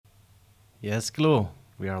Yes, Klo,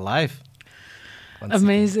 we are live.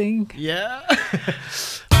 Amazing. Yeah.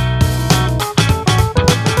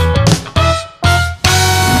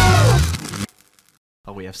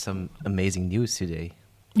 We have some amazing news today.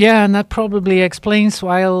 Yeah, and that probably explains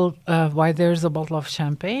why there's a bottle of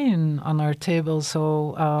champagne on our table.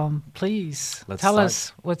 So please Let's tell start.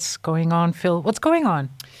 us what's going on, Phil. What's going on?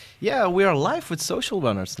 Yeah, we are live with social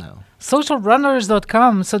runners now.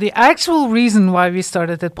 Socialrunners.com. So the actual reason why we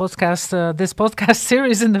started this podcast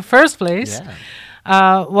series in the first place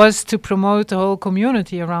was to promote the whole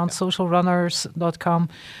community around socialrunners.com.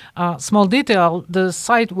 Small detail, the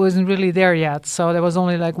site wasn't really there yet. So there was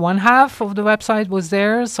only like one half of the website was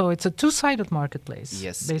there. So it's a two-sided marketplace,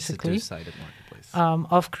 Yes, basically. it's a two-sided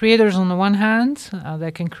marketplace. Of creators on the one hand,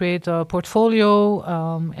 that can create a portfolio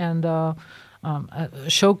and a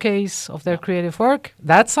showcase of their creative work.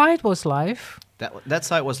 That site was live. That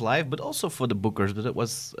site was live, but also for the bookers, but it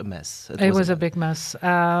was a mess. It was a big mess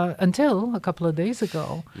until a couple of days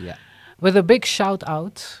ago. Yeah. With a big shout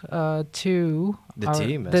out to The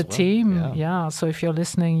team as the well. team. Yeah. So if you're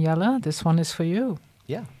listening, Jelle, this one is for you.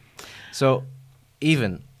 Yeah. So,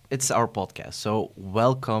 it's our podcast. So,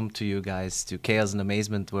 welcome to you guys to Chaos and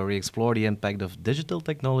Amazement, where we explore the impact of digital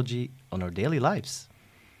technology on our daily lives.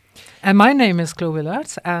 And my name is Chloe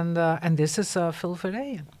Willards, and this is Phil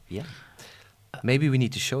Verheyen. Yeah. Maybe we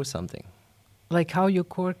need to show something. Like how you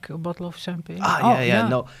cork a bottle of champagne. Yeah.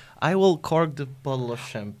 No, I will cork the bottle of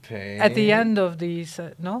champagne. At the end of these,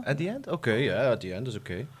 no? At the end? Okay, yeah, at the end is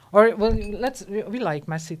okay. Or, well, we like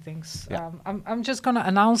messy things. Yeah. I'm just going to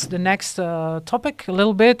announce the next topic a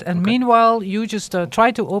little bit, and Okay. meanwhile, you just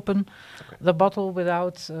try to open the bottle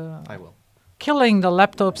without I will. killing the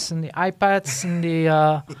laptops and the iPads and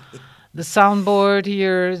the soundboard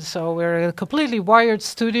here. So we're in a completely wired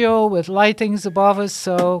studio with lightings above us.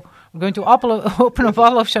 So we're going to open a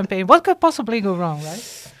bottle of champagne. What could possibly go wrong, right?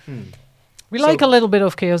 We So- like a little bit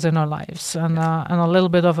of chaos in our lives and a little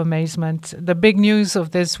bit of amazement. The big news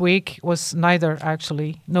of this week was neither,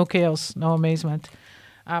 actually. No chaos, no amazement.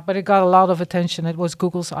 But it got a lot of attention. It was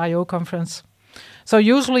Google's I.O. conference. So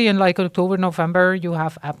usually in like October, November, you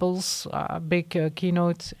have Apple's big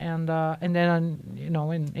keynote, and then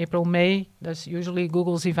in April, May, there's usually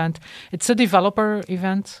Google's event. It's a developer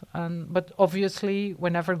event, but obviously,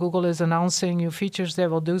 whenever Google is announcing new features, they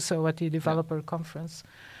will do so at the developer conference.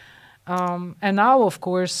 And now, of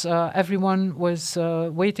course, everyone was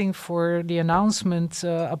waiting for the announcement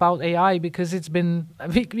about AI because it's been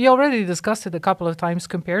we already discussed it a couple of times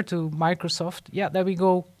compared to Microsoft. Yeah, there we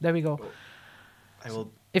go. I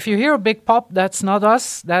will. If you hear a big pop, that's not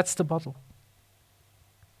us, that's the bottle.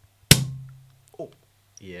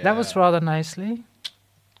 Yeah. That was rather nicely.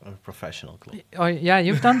 I'm a professional club. Oh, yeah,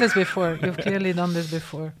 you've done this before. You've clearly done this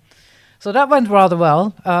before. So that went rather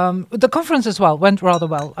well. The conference as well went rather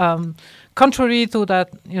well. Contrary to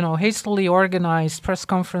that, hastily organized press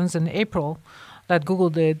conference in April that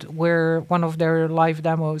Google did, where one of their live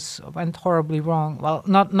demos went horribly wrong. Well,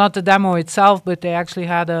 not the demo itself, but they actually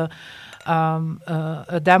had a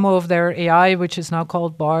demo of their AI, which is now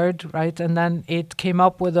called Bard, right? And then it came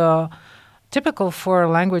up with a typical for a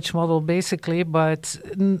language model, basically, but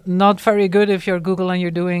not very good if you're Google and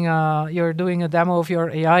you're doing a demo of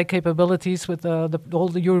your AI capabilities with all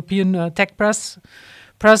the European tech press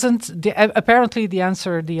present. Apparently, the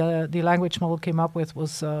answer the language model came up with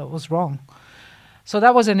was wrong. So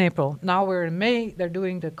that was in April. Now we're in May. They're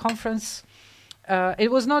doing the conference.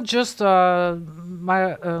 It was not just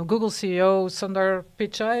my Google CEO, Sundar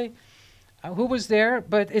Pichai, who was there,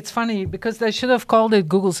 but it's funny because they should have called it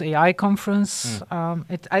Google's AI conference.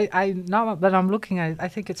 I now that I'm looking at it, I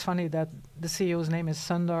think it's funny that the CEO's name is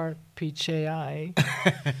Sundar Pichai.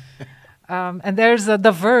 And there's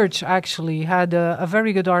The Verge actually had a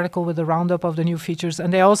very good article with a roundup of the new features,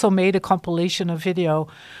 and they also made a compilation of video.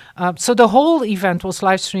 So the whole event was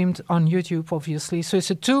live streamed on YouTube, obviously. So it's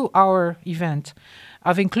a 2-hour event.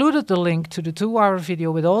 I've included the link to the 2-hour video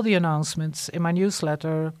with all the announcements in my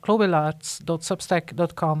newsletter,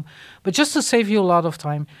 chloelarts.substack.com. But just to save you a lot of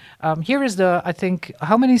time, here is I think,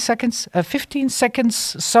 how many seconds? 15 seconds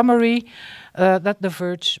summary that The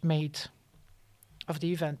Verge made of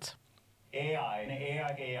the event. AI,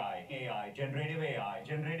 generative AI,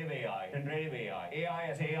 AI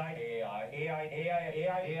as AI.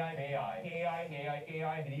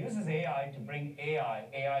 It uses AI to bring AI.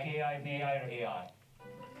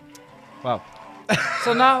 Wow.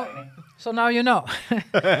 So now you know.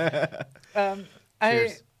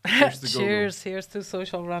 Cheers. Cheers to Google. Cheers to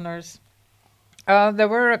social runners. There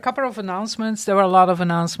were a couple of announcements. There were a lot of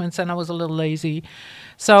announcements, and I was a little lazy.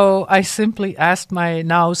 So I simply asked my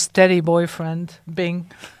now steady boyfriend,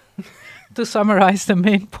 Bing, to summarize the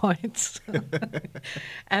main points.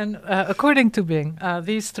 And according to Bing,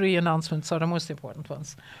 these three announcements are the most important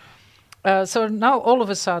ones. So now all of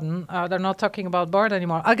a sudden, they're not talking about BARD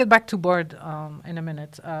anymore. I'll get back to BARD in a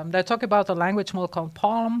minute. They're talking about a language model called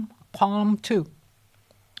Palm 2,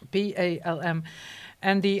 PALM.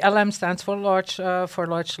 And the LM stands for large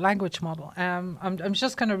language model. I'm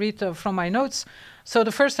just going to read from my notes. So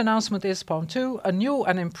the first announcement is Palm 2, a new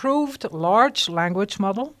and improved large language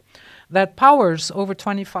model that powers over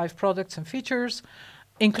 25 products and features,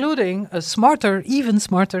 including a even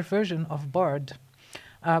smarter version of BARD.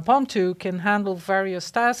 Palm 2 can handle various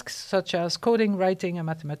tasks such as coding, writing, and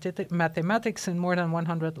mathematics in more than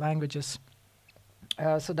 100 languages.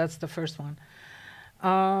 So that's the first one.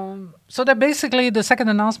 So they're basically, the second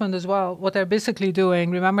announcement as well, what they're basically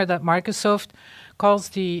doing, remember that Microsoft calls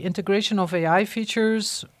the integration of AI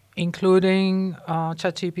features, including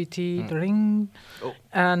ChatGPT, Ring,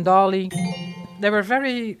 and DALL-E. They were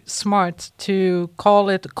very smart to call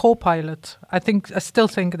it Copilot. I still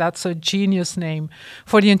think that's a genius name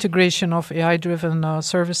for the integration of AI-driven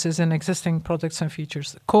services in existing products and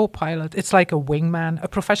features. Copilot, it's like a wingman, a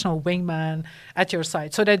professional wingman at your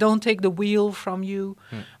side. So they don't take the wheel from you,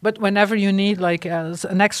 but whenever you need like as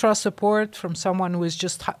an extra support from someone who is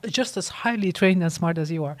just as highly trained and smart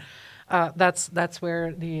as you are, that's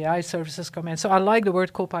where the AI services come in. So I like the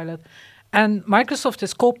word Copilot. And Microsoft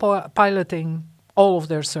is co-piloting all of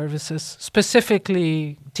their services,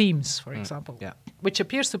 specifically Teams, for example, which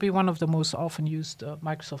appears to be one of the most often used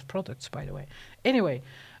Microsoft products, by the way. Anyway,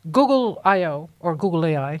 Google I/O or Google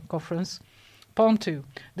AI conference, Palm 2.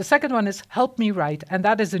 The second one is Help Me Write, and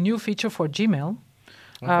that is a new feature for Gmail.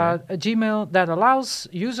 A Gmail that allows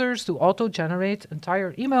users to auto-generate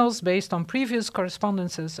entire emails based on previous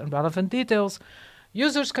correspondences and relevant details.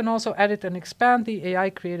 Users can also edit and expand the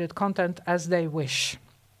AI-created content as they wish.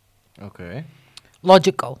 Okay.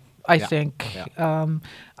 Logical, I think. Yeah.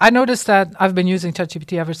 I noticed that I've been using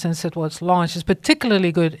ChatGPT ever since it was launched. It's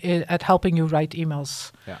particularly good at helping you write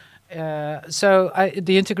emails. Yeah. So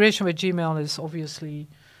the integration with Gmail is obviously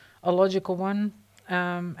a logical one.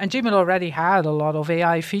 And Gmail already had a lot of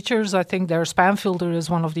AI features. I think their spam filter is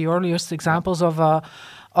one of the earliest examples of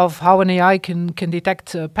how an AI can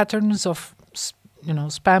detect patterns of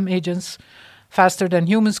spam agents faster than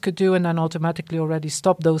humans could do, and then automatically already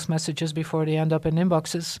stop those messages before they end up in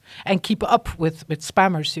inboxes and keep up with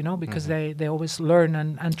spammers, because they always learn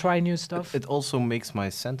and try new stuff. It also makes my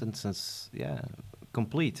sentences,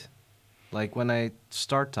 complete. Like when I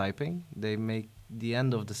start typing, they make the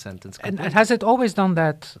end of the sentence complete. And has it always done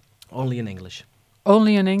that? Only in English.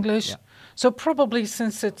 Only in English? Yeah. So probably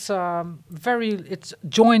since it's it's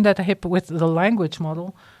joined at the hip with the language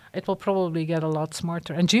model, it will probably get a lot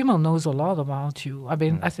smarter. And Gmail knows a lot about you. I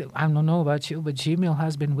mean, I don't know about you, but Gmail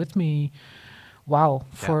has been with me,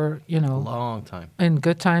 for, a long time. In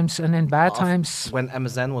good times and in bad times. When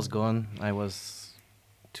MSN was gone, I was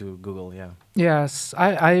to Google, Yes,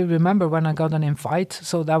 I remember when I got an invite.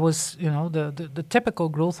 So that was, the typical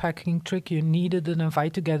growth hacking trick. You needed an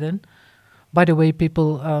invite to get in. By the way,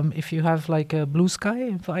 people, if you have like a Blue Sky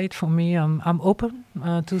invite for me, I'm open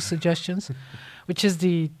to suggestions, which is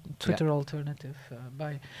the Twitter alternative.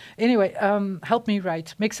 Anyway, Help Me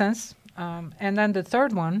Write. Makes sense. And then the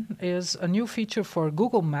third one is a new feature for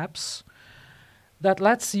Google Maps that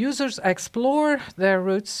lets users explore their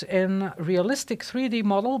routes in realistic 3D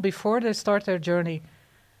model before they start their journey.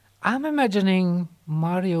 I'm imagining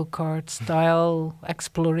Mario Kart style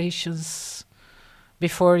explorations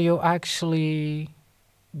before you actually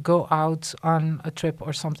go out on a trip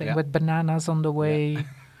or something with bananas on the way.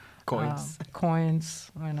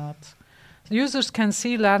 Coins, why not? Users can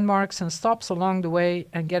see landmarks and stops along the way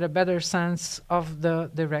and get a better sense of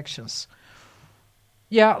the directions.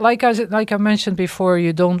 Yeah, like I mentioned before,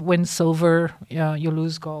 you don't win silver, you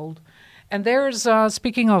lose gold. And there's,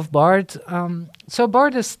 speaking of BARD, so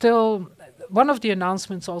BARD is still, one of the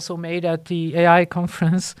announcements also made at the AI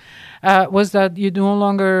conference was that you no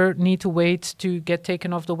longer need to wait to get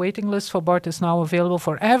taken off the waiting list for BARD. Is now available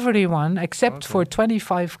for everyone except for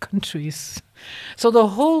 25 countries. So the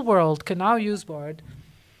whole world can now use BARD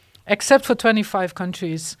except for 25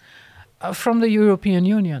 countries from the European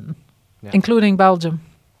Union. Including Belgium.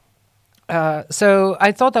 So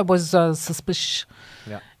I thought that was suspicious.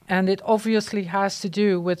 Yeah. And it obviously has to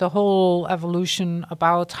do with the whole evolution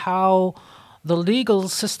about how the legal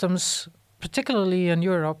systems, particularly in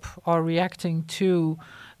Europe, are reacting to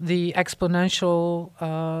the exponential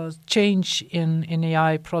change in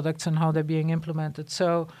AI products and how they're being implemented.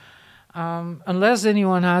 So unless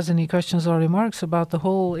anyone has any questions or remarks about the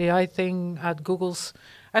whole AI thing at Google's,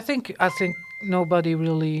 I think nobody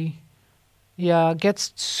really yeah,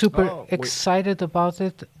 gets super Oh, excited about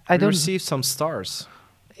it. I we don't. received some stars.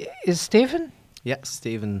 Is Steven? Yeah,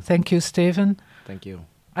 Stephen. Thank you, Steven. Thank you.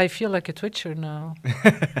 I feel like a Twitcher now.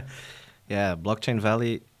 Yeah, Blockchain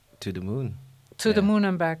Valley to the moon. To the Yeah. moon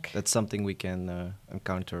and back. That's something we can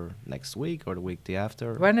encounter next week or the week the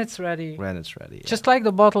after. When it's ready. When it's ready. Yeah. Just like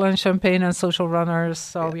the bottle and champagne and social runners.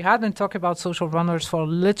 So Yeah. we had been talking about social runners for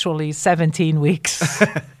literally 17 weeks.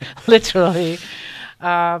 Literally.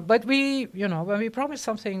 But when we promise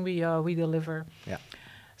something, we deliver. Yeah.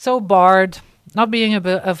 So Bard, not being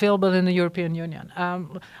available in the European Union.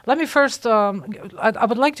 Let me first, I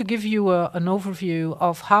would like to give you an overview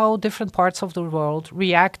of how different parts of the world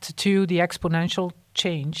react to the exponential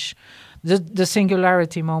change, the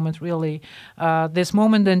singularity moment, really. This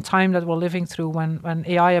moment in time that we're living through when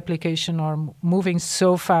AI applications are moving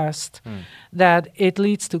so fast that it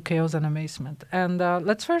leads to chaos and amazement. And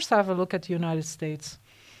let's first have a look at the United States.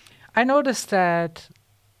 I noticed that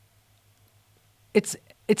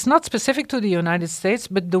it's not specific to the United States,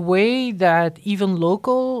 but the way that even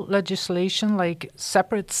local legislation, like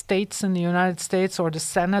separate states in the United States or the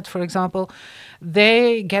Senate, for example,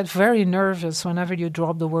 they get very nervous whenever you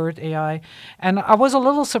drop the word AI. And I was a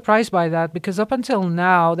little surprised by that because up until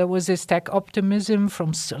now, there was this tech optimism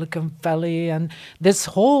from Silicon Valley and this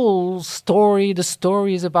whole story. The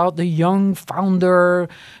story is about the young founder,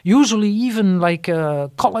 usually even like a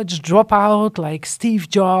college dropout, like Steve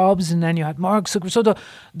Jobs, and then you had Mark Zuckerberg. So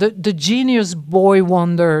the genius boy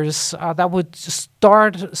wonders that would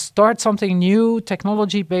start something new,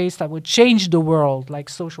 technology-based, that would change the world, like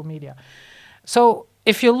social media. So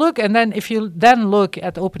if you look at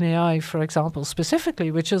OpenAI, for example,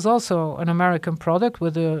 specifically, which is also an American product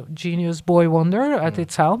with a genius boy wonder at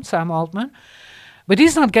its helm, Sam Altman, but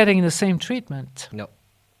he's not getting the same treatment. No.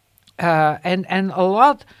 And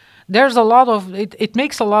there's a lot of it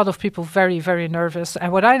makes a lot of people very, very nervous.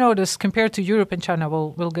 And what I noticed compared to Europe and China,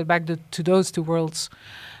 we'll get back to those two worlds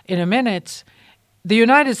in a minute. The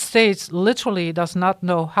United States literally does not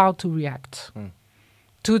know how to react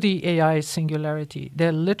to the AI singularity.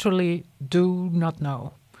 They literally do not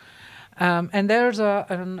know. And there's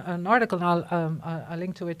an article, and I'll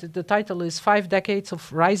link to it. The title is 5 Decades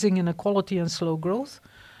of Rising Inequality and Slow Growth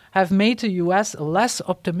Have Made the US a Less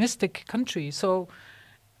Optimistic Country. So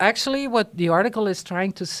actually what the article is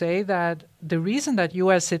trying to say that the reason that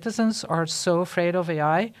US citizens are so afraid of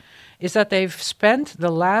AI is that they've spent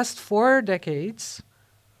the last 4 decades,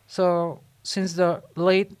 so since the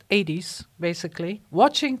late 80s, basically,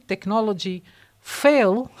 watching technology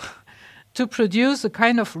fail to produce the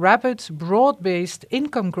kind of rapid, broad-based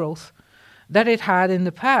income growth that it had in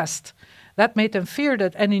the past. That made them fear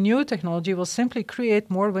that any new technology will simply create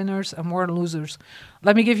more winners and more losers.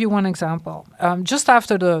 Let me give you one example. Just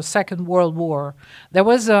after the Second World War, there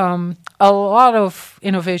was a lot of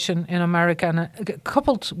innovation in America, and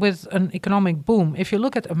coupled with an economic boom. If you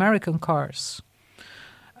look at American cars,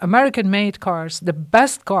 American-made cars, the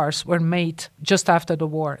best cars were made just after the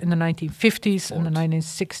war in the 1950s and the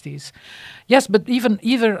 1960s. Yes, but even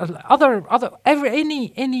any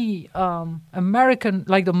American,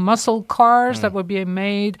 like the muscle cars that were being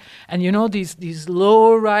made, and these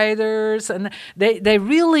low riders, and they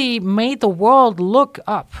really made the world look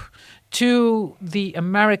up to the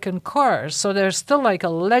American cars. So they're still like a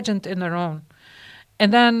legend in their own.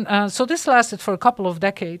 And then, so this lasted for a couple of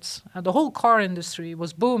decades. The whole car industry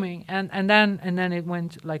was booming, and then it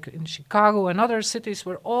went like in Chicago and other cities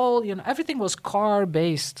where everything was car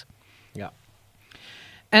based. Yeah.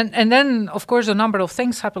 And then, of course, a number of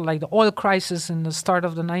things happened, like the oil crisis in the start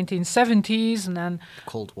of the 1970s, and then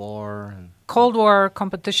Cold War. Cold War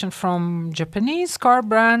competition from Japanese car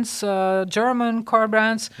brands, German car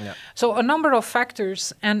brands. Yeah. So a number of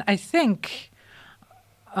factors, and I think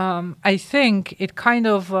it kind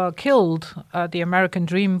of killed the American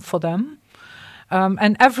dream for them.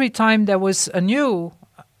 And every time there was a new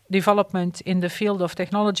development in the field of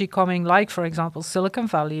technology coming, like, for example, Silicon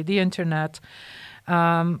Valley, the internet,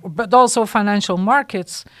 but also financial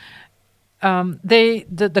markets,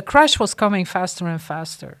 the crash was coming faster and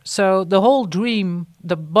faster. So the whole dream,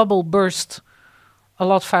 the bubble burst a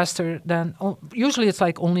lot faster than usually it's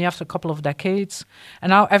like only after a couple of decades. And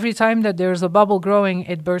now every time that there's a bubble growing,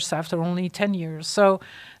 it bursts after only 10 years. So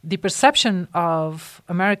the perception of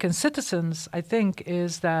American citizens, I think,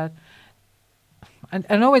 is that, and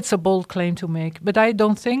I know it's a bold claim to make, but I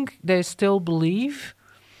don't think they still believe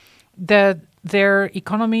that their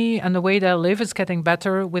economy and the way they live is getting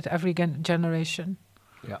better with every generation.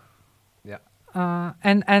 Yeah. Yeah.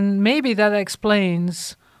 And maybe that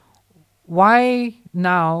explains why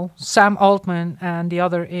now Sam Altman and the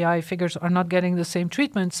other AI figures are not getting the same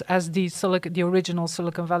treatments as the original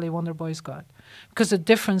Silicon Valley Wonder Boys got, because the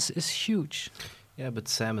difference is huge. Yeah, but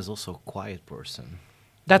Sam is also a quiet person.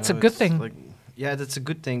 That's a good it's thing. Like, yeah, that's a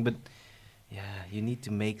good thing, but yeah, you need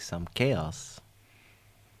to make some chaos.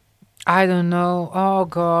 I don't know. Oh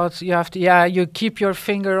God, you have to. Yeah, you keep your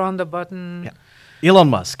finger on the button. Yeah. Elon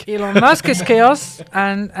Musk. Elon Musk is chaos,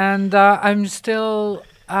 and I'm still.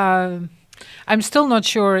 I'm still not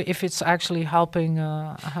sure if it's actually helping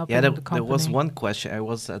Yeah, the company. there was one question. I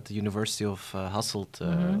was at the University of Hasselt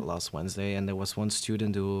last Wednesday, and there was one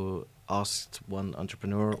student who asked one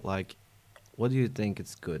entrepreneur, like, what do you think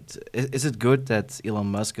is good? Is it good that Elon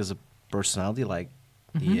Musk is a personality like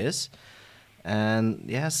he is? And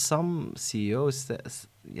yeah, some CEOs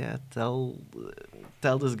tell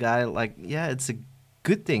this guy, like, yeah, it's a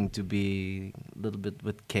good thing to be a little bit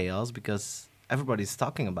with chaos because everybody's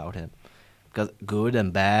talking about him. Because good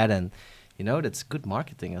and bad, and that's good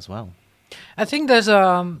marketing as well. I think there's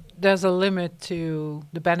a limit to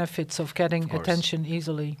the benefits of getting course. attention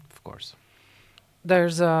easily. Of course.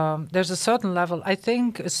 There's a certain level. I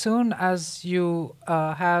think as soon as you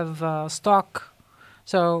have stock,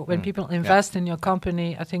 so when people invest in your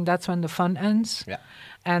company, I think that's when the fun ends. Yeah.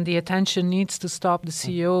 And the attention needs to stop. The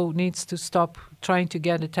CEO needs to stop trying to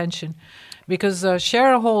get attention, because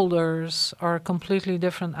shareholders are a completely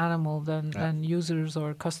different animal than users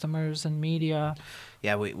or customers and media.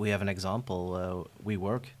 Yeah, we have an example. We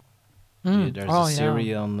work. There's a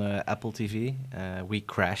series on Apple TV. We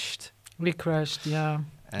crashed. We crashed, yeah.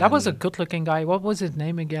 That was a good-looking guy. What was his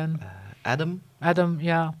name again? Adam. Adam,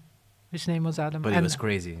 yeah. His name was Adam. But he was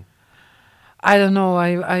crazy. I don't know.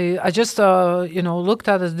 I just looked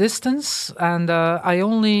at a distance, and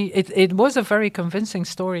it was a very convincing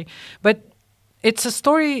story, but it's a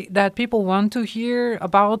story that people want to hear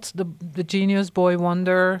about the genius boy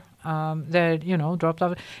wonder that dropped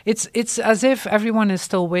out. It's as if everyone is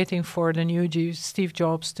still waiting for the new Steve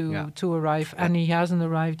Jobs to arrive, and he hasn't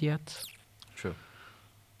arrived yet. True.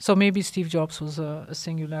 So maybe Steve Jobs was a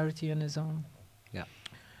singularity in his own. Yeah.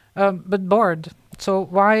 But bored. So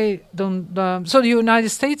why don't so the United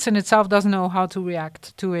States in itself doesn't know how to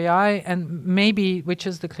react to AI, and maybe, which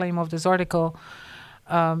is the claim of this article,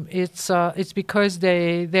 it's because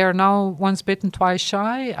they are now once bitten twice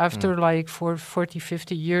shy. After like for 40,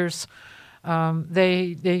 50 years,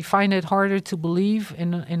 they find it harder to believe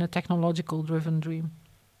in a technological driven dream.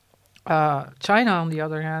 China, on the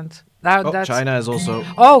other hand, that's China is also.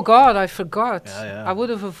 Oh God, I forgot. Yeah. I would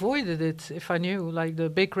have avoided it if I knew, like the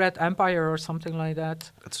Big Red Empire or something like that.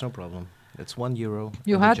 It's no problem. It's €1.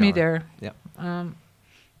 You had me there. Yeah.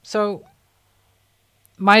 So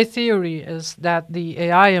my theory is that the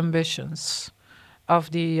AI ambitions of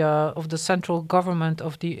the central government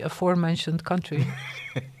of the aforementioned country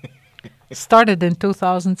started in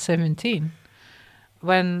 2017.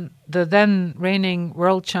 When the then reigning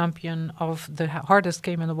world champion of the hardest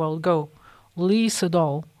game in the world, Go, Lee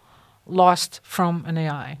Sedol, lost from an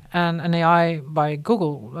AI, and an AI by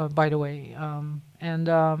Google, by the way. And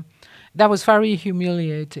that was very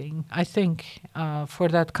humiliating, I think, for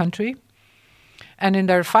that country. And in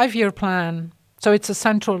their 5-year plan, so it's a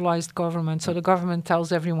centralized government, so the government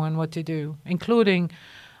tells everyone what to do, including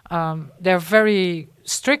they're very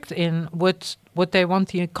strict in what they want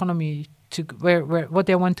the economy to what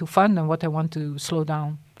they want to fund and what they want to slow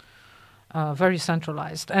down. Very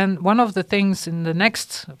centralized. And one of the things in the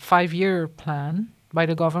next 5-year plan by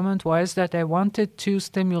the government was that they wanted to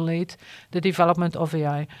stimulate the development of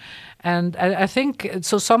AI. And I think,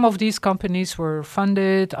 so some of these companies were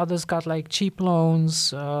funded, others got like cheap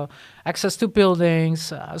loans, access to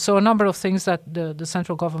buildings, so a number of things that the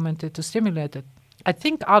central government did to stimulate it. I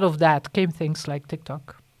think out of that came things like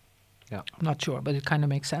TikTok. Yeah. I'm not sure, but it kind of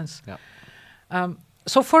makes sense. Yeah.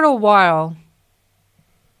 So for a while,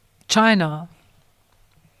 China,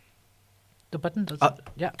 the button does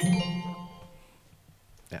yeah.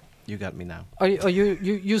 Yeah, you got me now.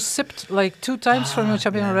 You sipped like 2 times from your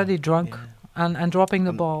champion already drunk and dropping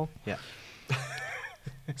the ball. Yeah.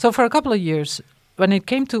 So for a couple of years, when it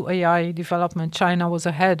came to AI development, China was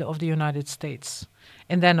ahead of the United States.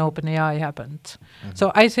 And then OpenAI happened.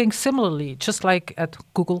 So I think similarly, just like at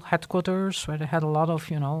Google headquarters, where they had a lot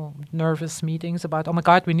of, nervous meetings about, oh my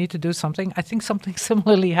God, we need to do something. I think something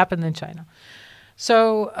similarly happened in China.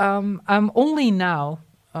 So only now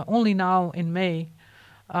in May,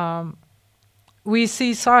 we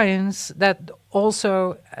see signs that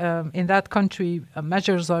also in that country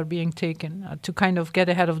measures are being taken to kind of get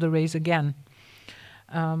ahead of the race again.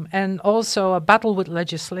 And also a battle with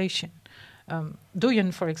legislation.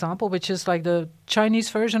 Douyin, for example, which is like the Chinese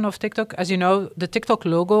version of TikTok. As you know, the TikTok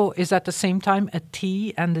logo is at the same time a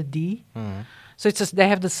T and a D. So it's just, they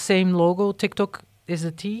have the same logo. TikTok is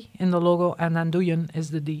the T in the logo, and then Douyin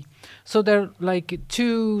is the D. So they're like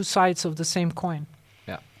two sides of the same coin.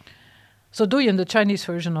 Yeah. So Douyin, the Chinese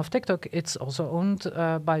version of TikTok, it's also owned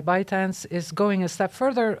by ByteDance, is going a step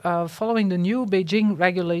further, following the new Beijing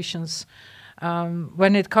regulations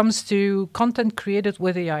when it comes to content created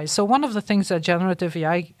with AI. So one of the things that generative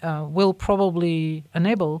AI will probably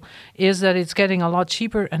enable is that it's getting a lot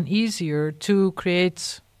cheaper and easier to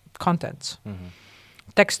create content.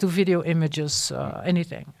 Text to video, images,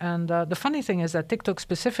 anything. And the funny thing is that TikTok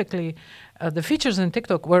specifically, the features in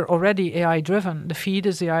TikTok were already AI driven. The feed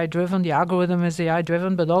is AI driven, the algorithm is AI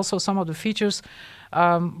driven, but also some of the features,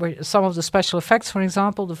 where some of the special effects, for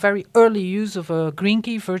example, the very early use of a green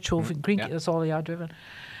key, virtual green key, is all AI driven.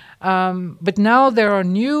 But now there are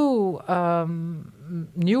new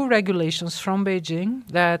regulations from Beijing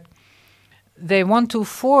that they want to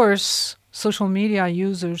force social media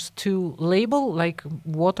users to label, like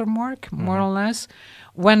watermark, more or less,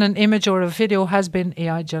 when an image or a video has been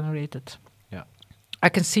AI generated. Yeah. I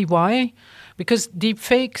can see why, because deep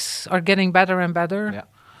fakes are getting better and better. Yeah.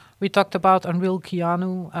 We talked about Unreal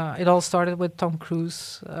Keanu. It all started with Tom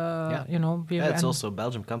Cruise. You know, It's also a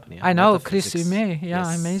Belgian company. I know, Metaphysics. Chris Humet. Yeah,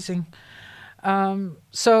 Yes. amazing.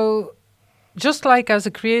 So just like as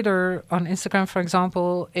a creator on Instagram, for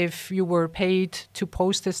example, if you were paid to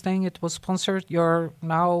post this thing, it was sponsored, you're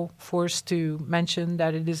now forced to mention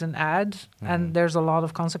that it is an ad, and there's a lot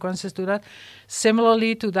of consequences to that.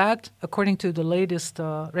 Similarly to that, according to the latest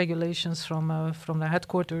regulations from the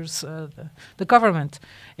headquarters, the government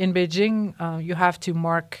in Beijing, you have to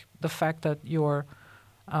mark the fact that your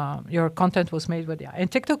content was made with AI. And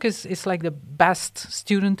TikTok is like the best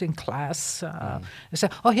student in class. They say,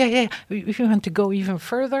 oh, yeah, if you want to go even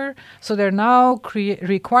further. So they're now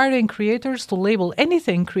requiring creators to label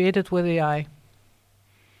anything created with AI.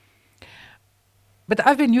 But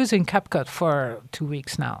I've been using CapCut for 2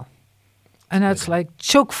 weeks now. And that's like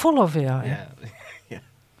chock full of AI. Yeah. Yeah.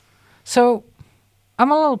 So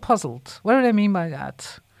I'm a little puzzled. What do they mean by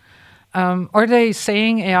that? Are they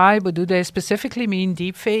saying AI, but do they specifically mean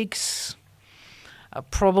deepfakes?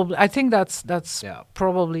 Probably. I think that's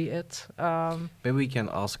probably it. Maybe we can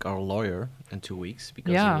ask our lawyer in 2 weeks,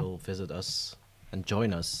 because he will visit us and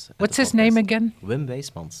join us. at What's the his name podcast. again? Wim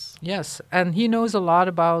Weesmans. Yes, and he knows a lot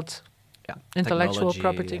about intellectual technology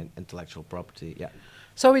property. and intellectual property. Yeah.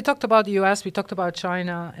 So we talked about the US, we talked about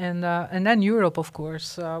China, and then Europe, of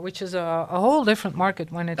course, which is a whole different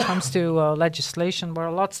market when it comes to legislation. We're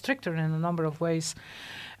a lot stricter in a number of ways.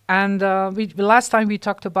 And last time we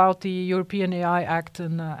talked about the European AI Act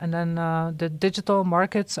and then the Digital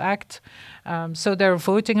Markets Act. So they're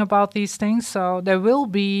voting about these things. So they will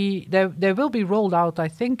be rolled out, I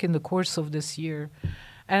think, in the course of this year.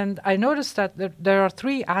 And I noticed that there are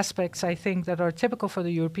three aspects, I think, that are typical for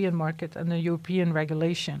the European market and the European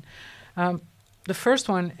regulation. The first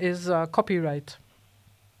one is copyright.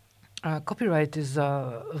 Copyright is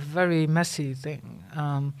a very messy thing.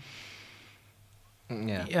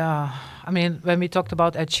 Yeah. I mean, when we talked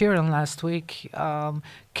about Ed Sheeran last week,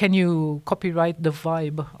 can you copyright the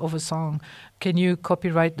vibe of a song? Can you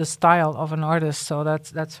copyright the style of an artist? So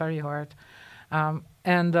that's very hard.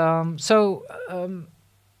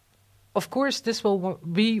 Of course, this will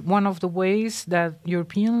be one of the ways that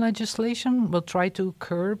European legislation will try to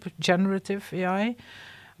curb generative AI.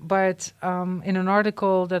 But in an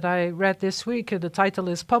article that I read this week, the title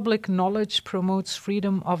is Public Knowledge Promotes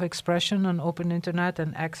Freedom of Expression on Open Internet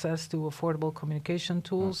and Access to Affordable Communication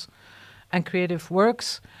Tools and Creative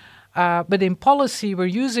Works. But in policy, we're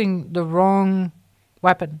using the wrong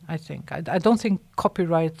weapon, I think. I don't think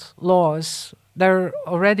copyright laws,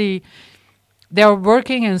 they are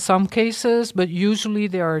working in some cases, but usually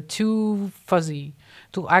they are too fuzzy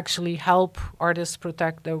to actually help artists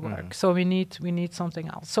protect their work. So we need something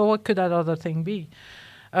else. So what could that other thing be?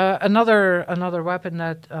 Another weapon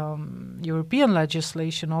that European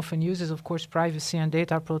legislation often uses, of course, privacy and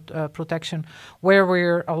data protection, where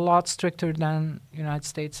we're a lot stricter than United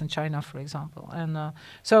States and China, for example. And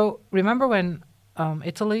so remember when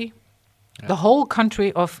Italy, the whole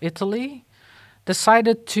country of Italy,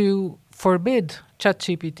 decided to forbid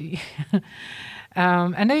ChatGPT.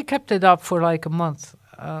 And they kept it up for like a month.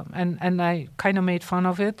 And I kind of made fun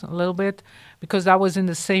of it a little bit, because that was in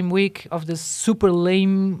the same week of this super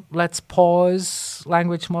lame, let's pause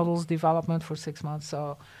language models development for 6 months.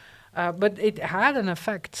 So, but it had an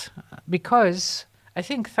effect, because I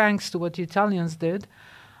think thanks to what the Italians did,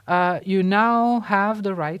 you now have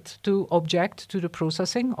the right to object to the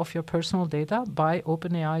processing of your personal data by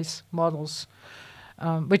OpenAI's models,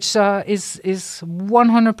 which is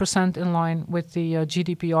 100% in line with the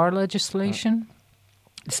GDPR legislation.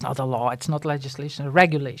 It's not a law, it's not legislation,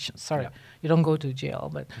 regulation. Sorry, you don't go to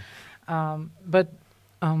jail, but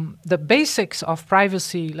the basics of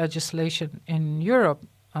privacy legislation in Europe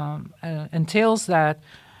entails that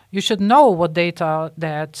you should know what data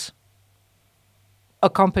that a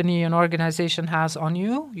company, an organization has on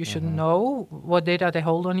you. You should know what data they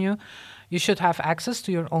hold on you. You should have access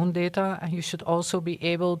to your own data, and you should also be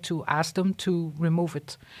able to ask them to remove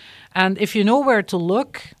it. And if you know where to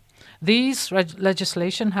look, these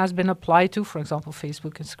legislation has been applied to, for example,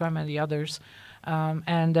 Facebook, Instagram, and the others.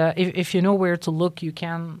 If you know where to look, you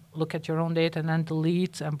can look at your own data and then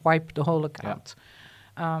delete and wipe the whole account.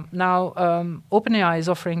 Now, OpenAI is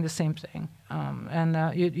offering the same thing.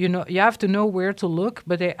 You have to know where to look,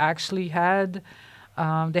 but they actually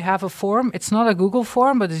they have a form. It's not a Google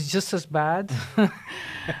form, but it's just as bad.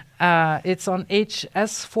 It's on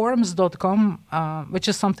hsforms.com, which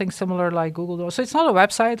is something similar like Google. So it's not a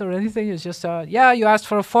website or anything. It's just, you asked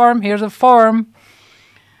for a form. Here's a form.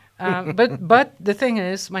 But the thing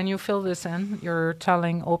is, when you fill this in, you're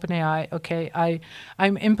telling OpenAI, okay,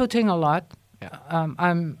 I'm inputting a lot.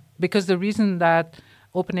 Because the reason that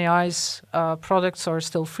OpenAI's products are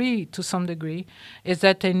still free to some degree is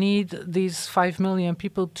that they need these 5 million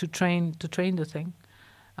people to train the thing.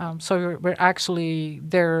 So we're actually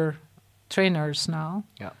their trainers now,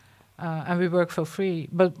 and we work for free.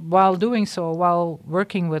 But while doing so, while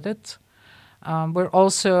working with it, we're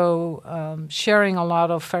also sharing a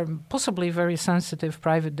lot of possibly very sensitive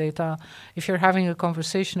private data. If you're having a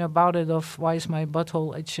conversation about it, of why is my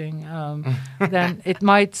butthole itching, then it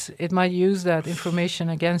might use that information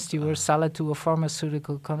against you or sell it to a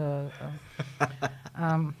pharmaceutical kind of.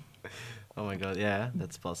 Oh my God! Yeah,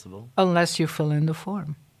 that's possible. Unless you fill in the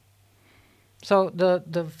form. So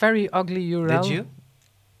the very ugly URL. Did you?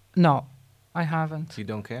 No, I haven't. You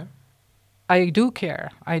don't care? I do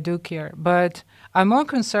care, but I'm more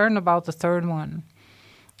concerned about the third one.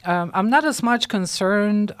 I'm not as much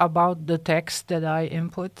concerned about the text that I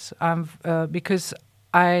input, because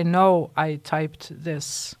I know I typed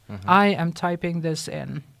this. I am typing this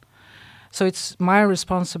in. So it's my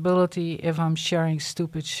responsibility if I'm sharing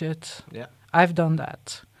stupid shit. Yeah. I've done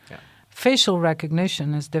that. Yeah. Facial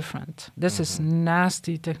recognition is different. This is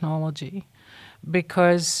nasty technology,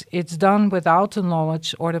 because it's done without the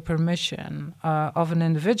knowledge or the permission of an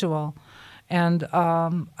individual. And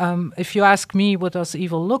if you ask me what does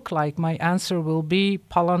evil look like, my answer will be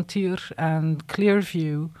Palantir and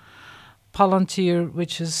Clearview. Palantir,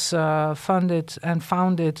 which is funded and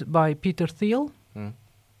founded by Peter Thiel,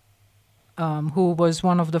 who was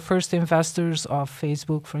one of the first investors of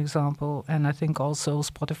Facebook, for example, and I think also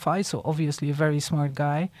Spotify, so obviously a very smart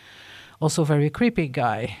guy. Also very creepy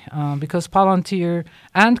guy, because Palantir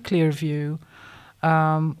and Clearview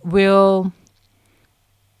will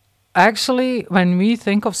actually, when we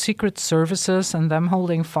think of secret services and them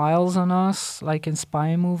holding files on us, like in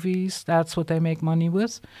spy movies, that's what they make money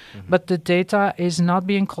with. But the data is not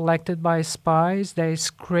being collected by spies. They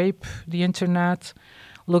scrape the internet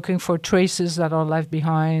looking for traces that are left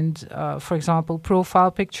behind. For example,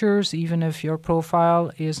 profile pictures, even if your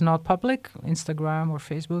profile is not public, Instagram or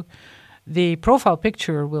Facebook, the profile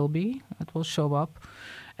picture will be, it will show up.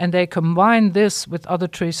 And they combine this with other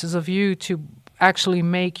traces of you to actually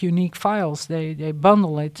make unique files. They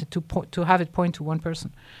bundle it to have it point to one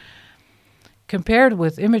person. Compared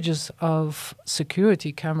with images of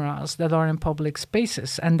security cameras that are in public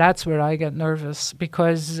spaces. And that's where I get nervous,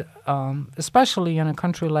 because especially in a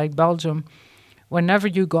country like Belgium, whenever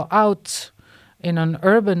you go out in an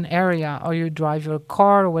urban area or you drive your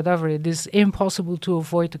car or whatever, it is impossible to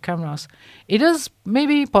avoid the cameras. It is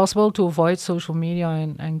maybe possible to avoid social media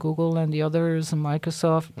and Google and the others and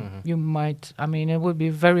Microsoft. You might, it would be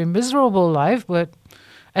a very miserable life, but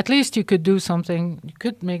at least you could do something. You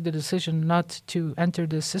could make the decision not to enter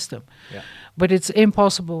this system. Yeah. But it's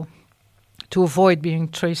impossible to avoid being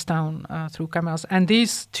traced down through cameras. And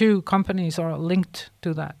these two companies are linked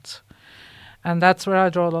to that. And that's where I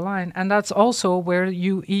draw the line. And that's also where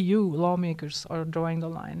EU lawmakers are drawing the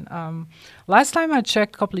line. Last time I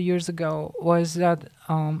checked a couple of years ago was that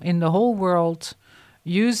in the whole world,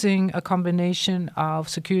 using a combination of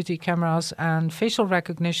security cameras and facial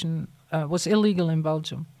recognition was illegal in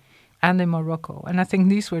Belgium and in Morocco. And I think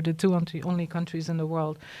these were the two only countries in the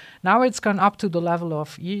world. Now it's gone up to the level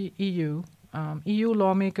of EU. EU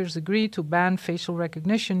lawmakers agree to ban facial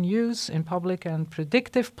recognition use in public and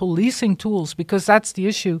predictive policing tools, because that's the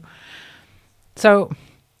issue. So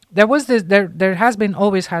there has been,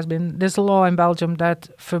 always has been, this law in Belgium that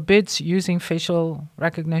forbids using facial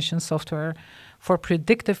recognition software for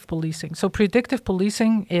predictive policing. So predictive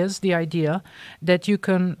policing is the idea that you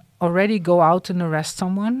can already go out and arrest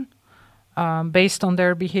someone based on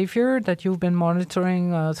their behavior that you've been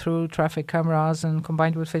monitoring through traffic cameras and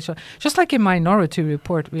combined with facial, just like in Minority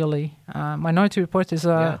Report, really. Minority Report is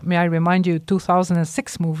may I remind you,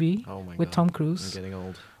 2006 movie with God. Tom Cruise. I'm getting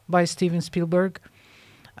old. By Steven Spielberg,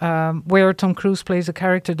 where Tom Cruise plays a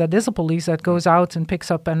character that is a police that goes out and picks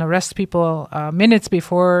up and arrests people minutes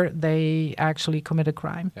before they actually commit a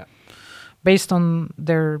crime, based on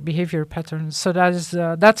their behavior patterns. So that's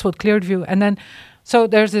what Clearview, and then so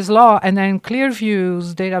there's this law, and then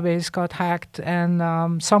Clearview's database got hacked,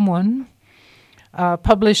 and someone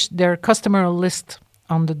published their customer list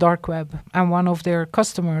on the dark web, and one of their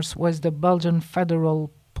customers was the Belgian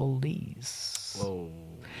Federal Police. Whoa.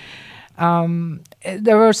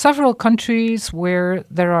 There are several countries where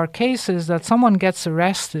there are cases that someone gets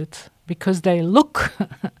arrested because they look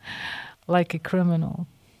like a criminal.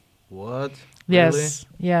 What? Yes,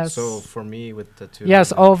 Really? yes. So for me with tattoo.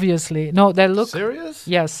 Yes, obviously. No, they look. Serious?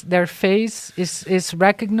 Yes, their face is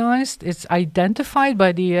recognized. It's identified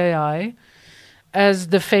by the AI as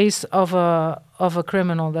the face of a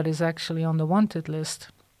criminal that is actually on the wanted list.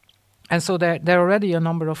 And so there are already a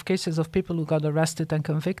number of cases of people who got arrested and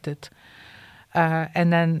convicted.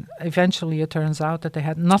 And then eventually it turns out that they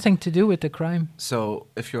had nothing to do with the crime. So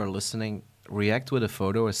if you're listening, react with a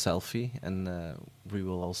photo, a selfie, and we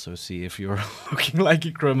will also see if you're looking like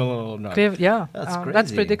a criminal or not. That's crazy.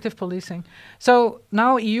 That's predictive policing. So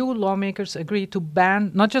now EU lawmakers agree to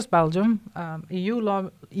ban, not just Belgium, EU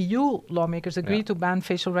lawmakers agree to ban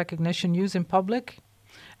facial recognition use in public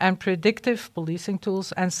and predictive policing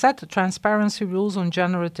tools, and set transparency rules on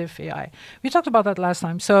generative AI. We talked about that last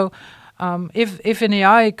time. So if an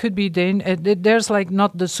AI could be, there's like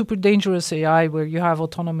not the super dangerous AI where you have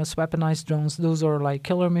autonomous weaponized drones. Those are like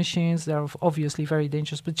killer machines. They're obviously very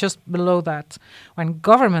dangerous. But just below that, when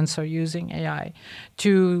governments are using AI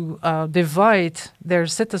to divide their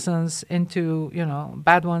citizens into,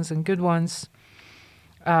 bad ones and good ones,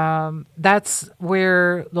 that's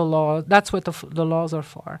where that's what the laws are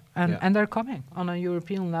for, and they're coming on a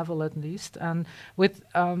European level at least. And with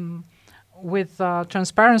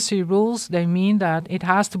transparency rules, they mean that it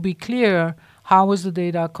has to be clear how is the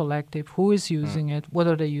data collected, who is using it, what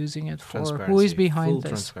are they using it for, who is behind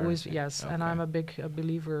this, who is and I'm a big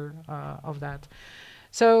believer of that.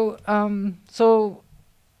 So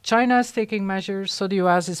China's taking measures, so the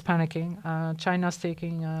US is panicking. China's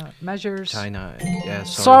taking measures. China, yeah.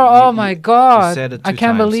 Oh my God! You said it I two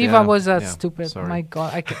can't times, believe I was that stupid. Sorry. My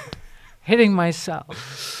God, hitting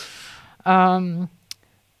myself.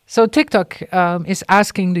 So TikTok is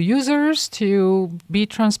asking the users to be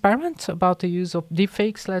transparent about the use of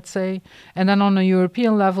deepfakes, let's say. And then on a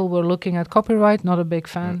European level, we're looking at copyright, not a big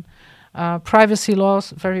fan. Privacy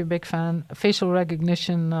laws, very big fan. Facial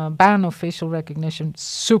recognition, ban of facial recognition,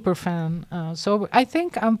 super fan. So I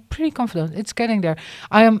think I'm pretty confident it's getting there.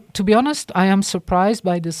 To be honest, I am surprised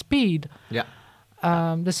by the speed. Yeah.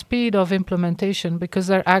 The speed of implementation, because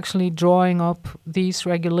they're actually drawing up these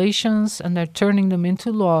regulations and they're turning them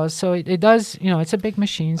into laws. So it does, it's a big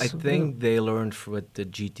machine. I think they learned with the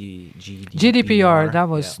GDPR. GDPR,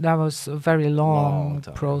 that was a very long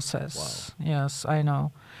process. Wow. Yes, I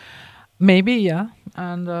know. Maybe, yeah.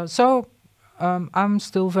 And so I'm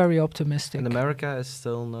still very optimistic. And America is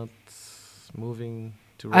still not moving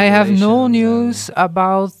to I have no regulations news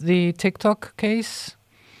about the TikTok case.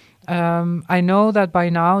 I know that by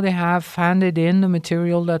now they have handed in the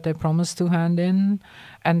material that they promised to hand in.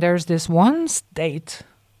 And there's this one state.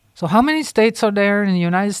 So how many states are there in the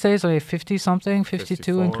United States? Are they 50-something, 52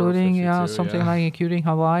 54, including, 52, something like including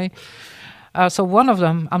Hawaii. So one of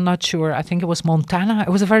them, I'm not sure, I think it was Montana.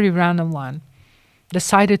 It was a very random one.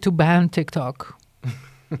 Decided to ban TikTok.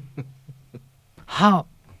 How?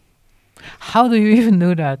 How do you even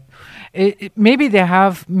do that?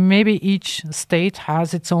 Maybe each state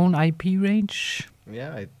has its own IP range.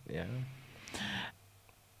 Yeah.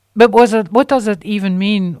 But what does it even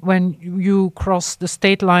mean when you cross the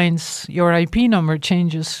state lines? Your IP number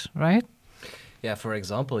changes, right? Yeah, for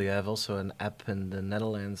example, you have also an app in the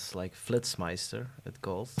Netherlands like Flitsmeister, it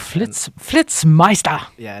calls. Flitsmeister.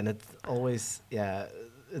 Yeah, and it always,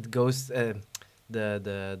 it goes,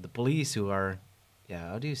 the police who are,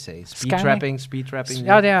 how do you say? Speed trapping.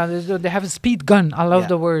 Yeah, they have a speed gun. I love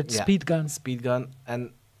the word speed gun. Speed gun. And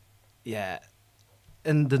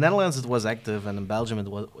in the Netherlands it was active, and in Belgium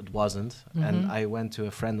it wasn't. And Mhm. I went to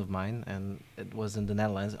a friend of mine, and it was in the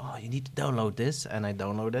Netherlands. Oh, you need to download this, and I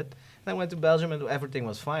downloaded it. And I went to Belgium, and everything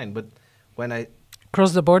was fine. But when I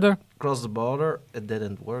Cross the border. crossed the border, it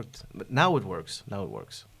didn't work. But now it works. Now it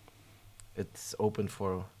works. It's open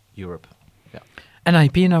for Europe. Yeah. And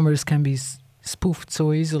IP numbers can be spoofed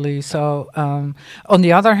so easily. So, on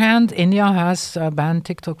the other hand, India has banned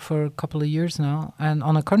TikTok for a couple of years now, and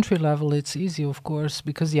on a country level, it's easy, of course,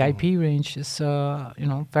 because the IP range is,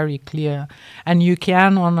 very clear, and you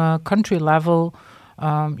can, on a country level,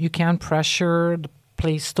 you can pressure the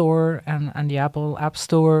Play Store and the Apple App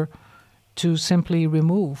Store to simply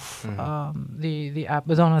remove the app,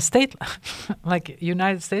 but on a state, like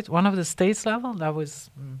United States, one of the states level, that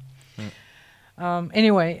was.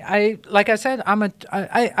 Anyway, I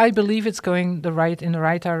believe it's going in the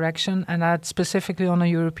right direction, and that specifically on a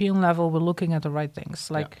European level, we're looking at the right things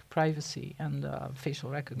like privacy and facial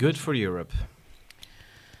recognition. Good for Europe.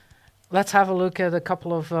 Let's have a look at a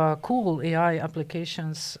couple of cool AI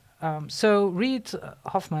applications. So Reid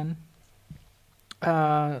Hoffman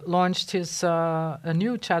launched his a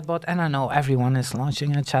new chatbot, and I know everyone is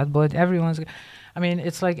launching a chatbot.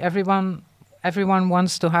 It's like everyone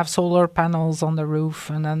wants to have solar panels on the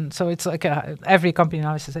roof, and then so it's like every company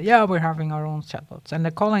now says, yeah, we're having our own chatbots, and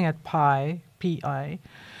they're calling it Pi, P-I.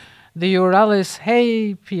 The URL is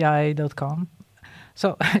heypi.com.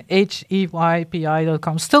 So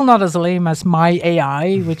heypi.com. Still not as lame as my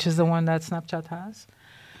AI, which is the one that Snapchat has.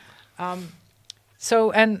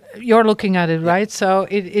 So, and you're looking at it, right? So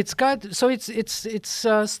it's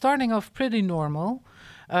starting off pretty normal.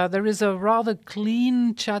 There is a rather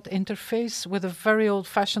clean chat interface with a very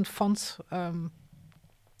old-fashioned font.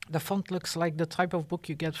 The font looks like the type of book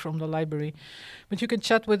you get from the library. But you can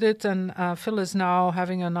chat with it, and Phil is now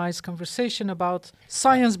having a nice conversation about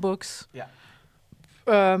science books. Yeah.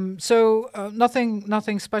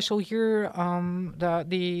 Nothing special here.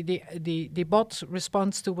 The bot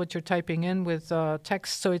responds to what you're typing in with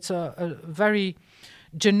text. So it's a very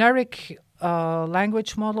generic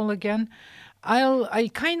language model again. I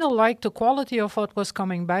kind of like the quality of what was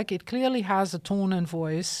coming back. It clearly has a tone and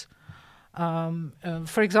voice.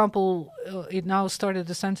 For example, it now started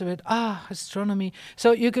the sense of it, astronomy.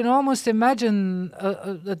 So you can almost imagine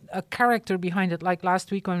a character behind it, like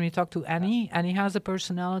last week when we talked to Annie. Annie has a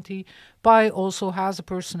personality. Pi also has a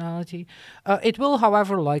personality. It will,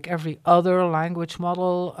 however, like every other language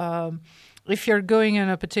model, if you're going in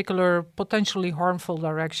a particular potentially harmful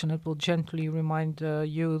direction, it will gently remind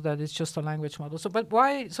you that it's just a language model. So, but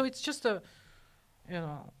why? So it's just a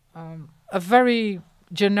very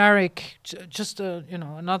generic,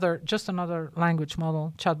 another language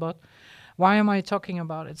model chatbot. Why am I talking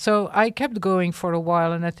about it? So I kept going for a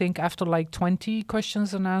while, and I think after like 20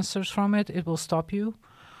 questions and answers from it, it will stop you.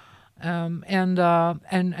 And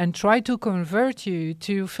try to convert you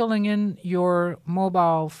to filling in your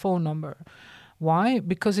mobile phone number. Why?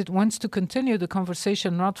 Because it wants to continue the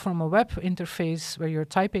conversation not from a web interface where you're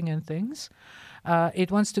typing in things.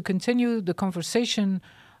 It wants to continue the conversation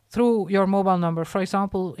through your mobile number, for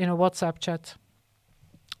example, in a WhatsApp chat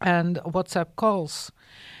and WhatsApp calls.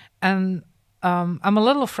 And I'm a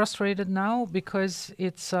little frustrated now because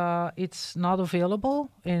it's not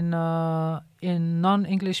available in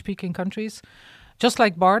non-English speaking countries. Just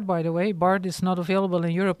like Bard, by the way, Bard is not available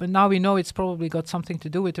in Europe, and now we know it's probably got something to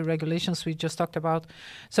do with the regulations we just talked about.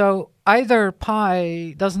 So either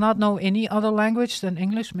Pi does not know any other language than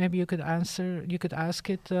English. Maybe you could ask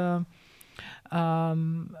it.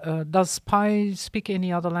 Does Pi speak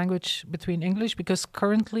any other language between English? Because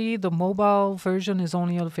currently the mobile version is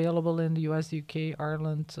only available in the US, the UK,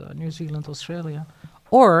 Ireland, New Zealand, Australia.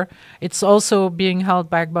 Or it's also being held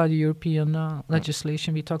back by the European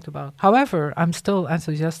legislation we talked about. However, I'm still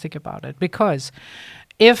enthusiastic about it because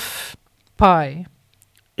if Pi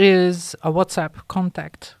is a WhatsApp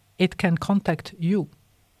contact, it can contact you.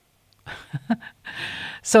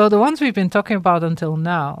 So the ones we've been talking about until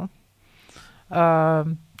now,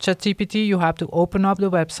 ChatGPT, you have to open up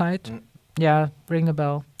the website. Yeah, ring the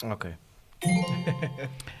bell. Okay.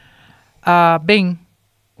 Bing,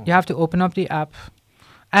 you have to open up the app.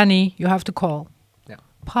 Annie, you have to call. Yeah.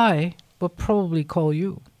 Pi will probably call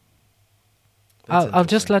you. That's I'll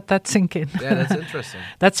just let that sink in. Yeah, that's interesting.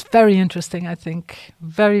 That's very interesting, I think.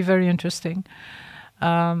 Very, very interesting.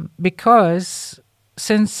 Because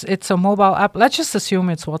since it's a mobile app, let's just assume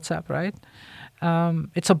it's WhatsApp, right?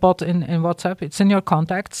 It's a bot in WhatsApp. It's in your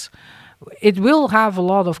contacts. It will have a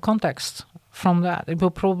lot of context from that. It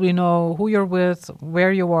will probably know who you're with,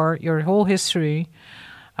 where you are, your whole history.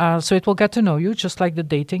 So it will get to know you, just like the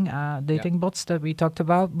dating bots that we talked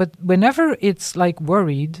about. But whenever it's like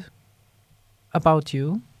worried about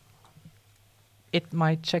you, it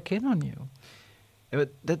might check in on you. Yeah, but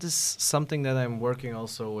that is something that I'm working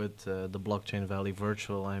also with the Blockchain Valley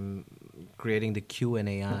Virtual. I'm creating the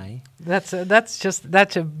Q&AI. That's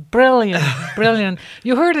a brilliant, brilliant.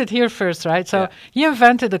 You heard it here first, right? So Yeah. he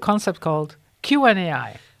invented a concept called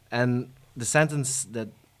Q&AI. And the sentence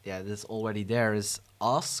that's already there is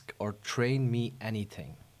ask or train me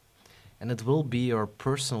anything. And it will be your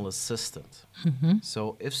personal assistant.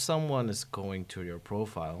 So if someone is going to your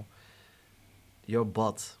profile, your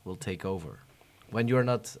bot will take over when you're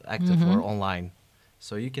not active or online.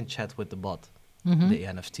 So you can chat with the bot, the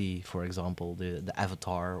NFT, for example, the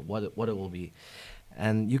avatar, what it will be.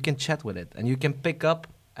 And you can chat with it and you can pick up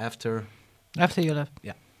after. After you left.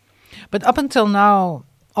 Yeah. But up until now,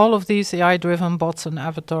 all of these AI-driven bots and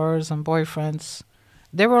avatars and boyfriends,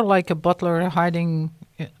 they were like a butler hiding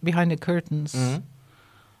behind the curtains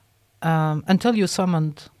until you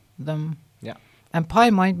summoned them. Yeah. And Pi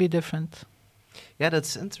might be different. Yeah,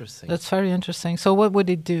 that's interesting. That's very interesting. So what would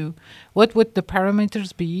it do? What would the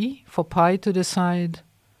parameters be for Pi to decide,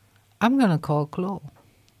 I'm going to call Chloe?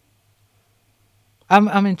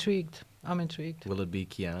 I'm intrigued. Will it be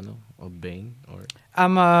Keanu or Bane or?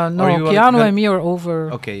 No, you Keanu and me are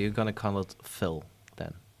over. Okay, you're gonna call it Phil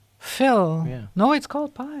then. Phil. Yeah. No, it's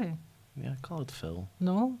called Pi. Yeah, call it Phil.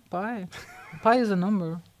 No, Pi. Pi is a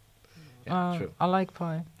number. Yeah, true. I like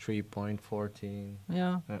Pi. 3.14.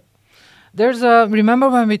 Yeah. Yeah. There's remember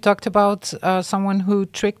when we talked about someone who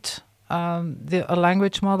tricked a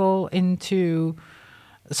language model into,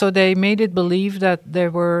 so they made it believe that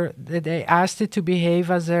they asked it to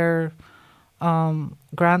behave as their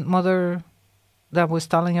grandmother that was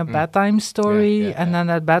telling a bedtime story, and then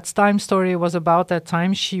that bedtime story was about that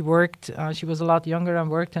time she worked. She was a lot younger and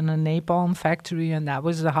worked in a napalm factory, and that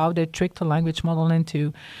was how they tricked the language model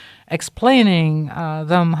into explaining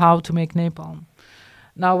them how to make napalm.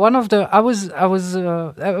 Now, it was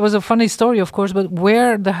a funny story, of course, but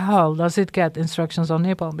where the hell does it get instructions on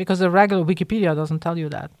napalm? Because the regular Wikipedia doesn't tell you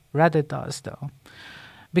that. Reddit does, though.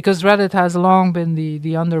 Because Reddit has long been the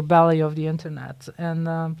underbelly of the internet.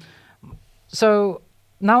 And so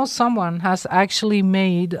now someone has actually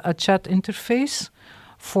made a chat interface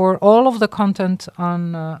for all of the content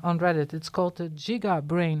on Reddit. It's called the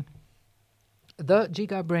Gigabrain. The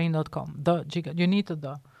Gigabrain.com. You need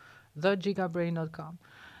the Gigabrain.com.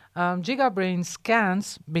 Gigabrain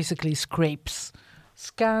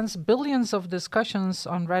scans billions of discussions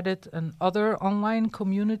on Reddit and other online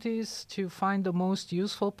communities to find the most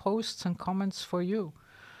useful posts and comments for you.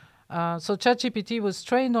 So ChatGPT was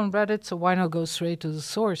trained on Reddit, so why not go straight to the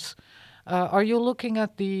source? Are you looking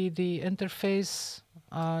at the interface,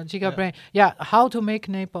 Gigabrain? Yeah, how to make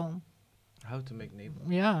napalm. How to make napalm?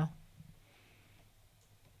 Yeah.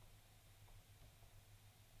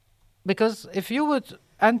 Because if you would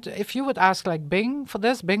ask like Bing for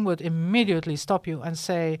this, Bing would immediately stop you and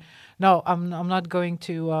say, "No, I'm not going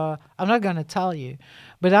to tell you."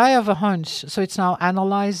 But I have a hunch, so it's now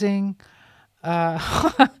analyzing.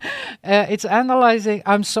 It's analyzing.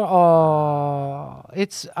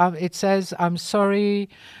 It says, "I'm sorry,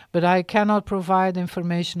 but I cannot provide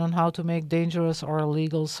information on how to make dangerous or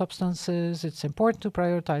illegal substances. It's important to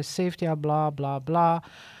prioritize safety." Blah blah blah.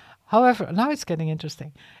 However, now it's getting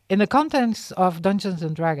interesting. In the context of Dungeons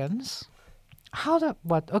and Dragons,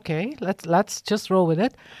 let's just roll with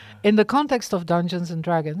it. In the context of Dungeons and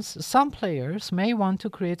Dragons, some players may want to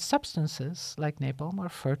create substances like napalm or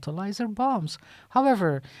fertilizer bombs.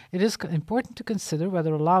 However, it is important to consider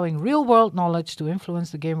whether allowing real-world knowledge to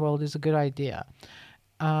influence the game world is a good idea.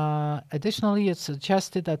 Additionally, it's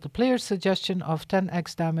suggested that the player's suggestion of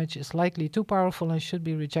 10x damage is likely too powerful and should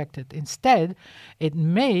be rejected. Instead,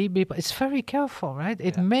 it's very careful, right?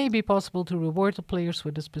 It may be possible to reward the players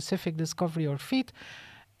with a specific discovery or feat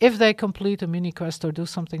if they complete a mini quest or do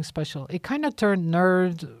something special. It kind of turned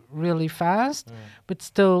nerd really fast, but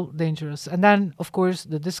still dangerous. And then, of course,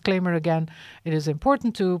 the disclaimer again, it is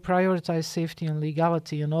important to prioritize safety and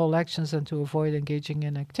legality in all actions and to avoid engaging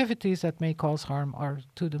in activities that may cause harm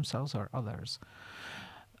to themselves or others.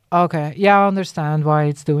 Okay, yeah, I understand why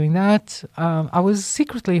it's doing that. I was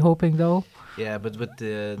secretly hoping, though. Yeah, but with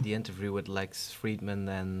the interview with Lex Friedman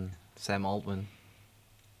and Sam Altman,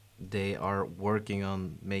 they are working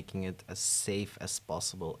on making it as safe as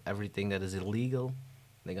possible. Everything that is illegal,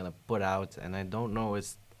 they're gonna put out, and I don't know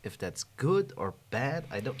if that's good or bad.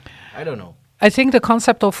 I don't know. I think the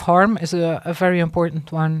concept of harm is a very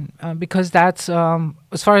important one because that's,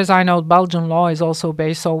 as far as I know, Belgian law is also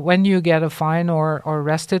based. So when you get a fine or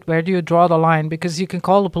arrested, where do you draw the line? Because you can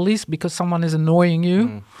call the police because someone is annoying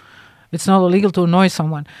you. It's not illegal to annoy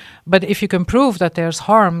someone. But if you can prove that there's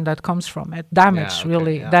harm that comes from it, damage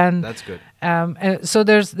really, then that's good. So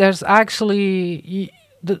there's actually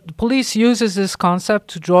the police uses this concept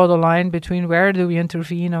to draw the line between where do we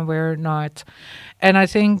intervene and where not. And I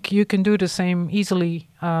think you can do the same easily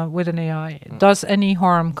with an AI. Does any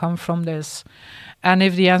harm come from this? And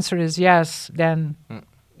if the answer is yes, then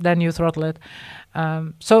you throttle it.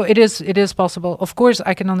 So it is possible. Of course,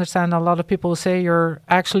 I can understand a lot of people say you're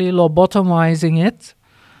actually lobotomizing it,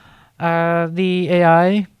 the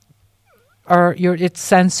AI, or it's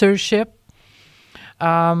censorship.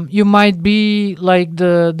 You might be like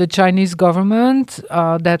the Chinese government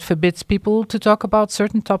that forbids people to talk about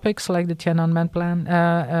certain topics, like the Tiananmen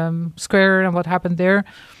Plan Square and what happened there.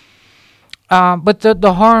 But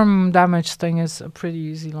the harm damage thing is a pretty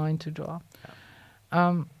easy line to draw.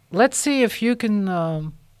 Let's see if you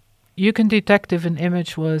can detect if an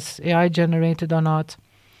image was AI generated or not.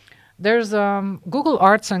 There's Google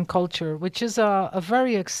Arts and Culture, which is a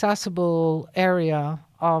very accessible area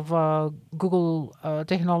of Google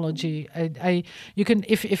technology. You can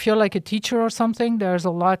if you're like a teacher or something, there's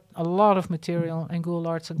a lot of material in Google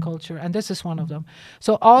Arts and Culture, and this is one of them.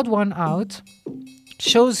 So Odd One Out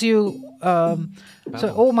shows you.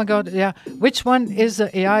 So oh my God, yeah. Which one is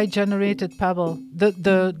the AI generated Pebble?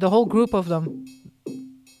 The whole group of them.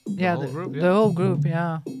 Yeah, the whole group.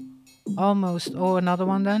 Yeah, almost. Oh, another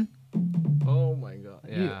one then. Oh my God!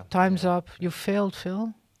 Yeah. Time's up. You failed,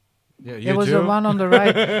 Phil. Yeah, it was the one on the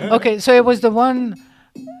right. Okay, so it was the one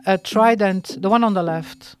Trident. The one on the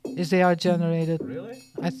left is AI generated. Really?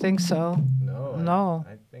 I think so. No.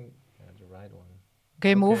 I think the right one.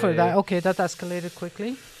 Game over. That escalated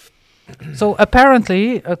quickly. So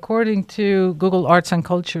apparently, according to Google Arts and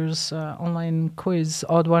Culture's online quiz,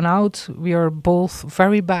 Odd One Out, we are both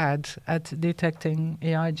very bad at detecting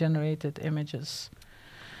AI-generated images.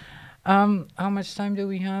 How much time do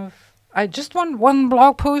we have? I just want one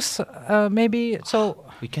blog post, maybe. So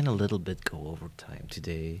we can a little bit go over time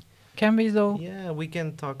today. Can we though? Yeah, we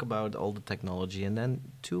can talk about all the technology and then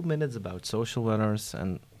 2 minutes about social runners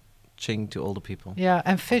and ching to all the people. Yeah,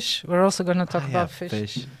 and fish. We're also going to talk about fish.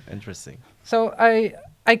 Fish, interesting. So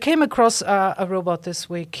I came across a robot this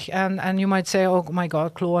week, and you might say, oh my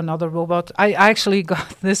God, Chloe, another robot. I actually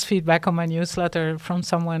got this feedback on my newsletter from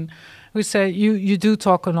someone who said, you do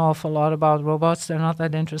talk an awful lot about robots. They're not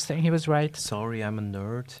that interesting. He was right. Sorry, I'm a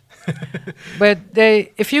nerd. But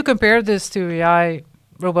if you compare this to AI,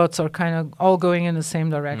 robots are kind of all going in the same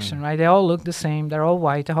direction, right? They all look the same. They're all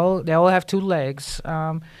white. They all have 2 legs.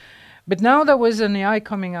 But now there was an AI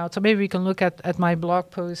coming out, so maybe we can look at my blog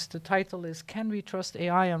post. The title is, Can We Trust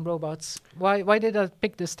AI on Robots? Why did I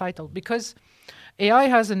pick this title? Because AI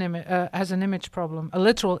has an image problem, a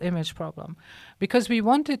literal image problem, because we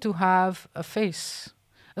wanted to have a face,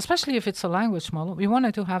 especially if it's a language model. We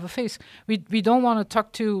wanted to have a face. We don't want to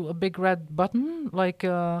talk to a big red button like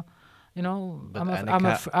I'm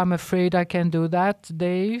afraid I can't do that.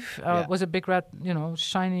 Dave was a big red,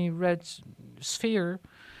 shiny red sphere.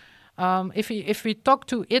 If we talk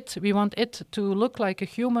to it, we want it to look like a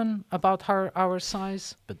human about our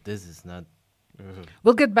size. But this is not.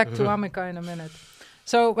 We'll get back to Amika in a minute.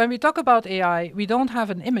 So when we talk about AI, we don't have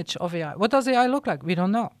an image of AI. What does AI look like? We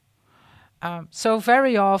don't know. So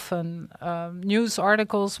very often, news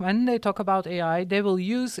articles, when they talk about AI, they will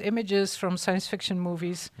use images from science fiction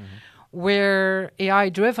movies where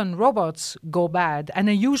AI-driven robots go bad, and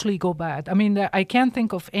they usually go bad. I mean, I can't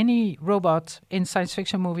think of any robot in science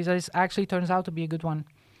fiction movies that actually turns out to be a good one.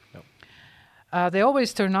 No. They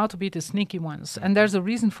always turn out to be the sneaky ones, and there's a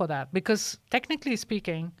reason for that, because technically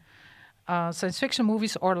speaking, science fiction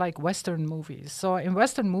movies are like Western movies. So in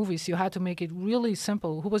Western movies, you had to make it really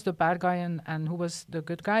simple. Who was the bad guy and who was the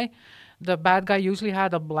good guy? The bad guy usually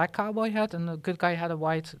had a black cowboy hat, and the good guy had a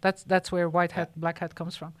white. That's where white hat, black hat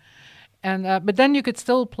comes from. And but then you could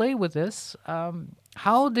still play with this.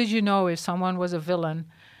 How did you know if someone was a villain?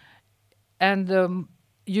 And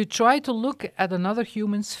you try to look at another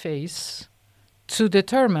human's face to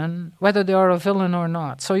determine whether they are a villain or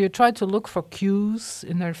not. So you try to look for cues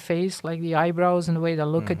in their face, like the eyebrows and the way they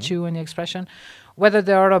look at you and the expression, whether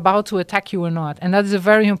they are about to attack you or not. And that is a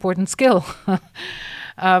very important skill.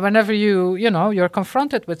 Whenever you're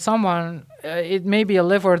confronted with someone, it may be a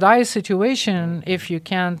live or die situation if you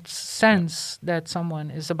can't sense that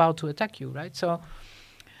someone is about to attack you, right? So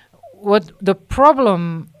what the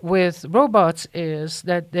problem with robots is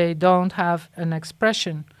that they don't have an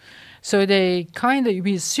expression. So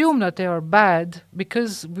we assume that they are bad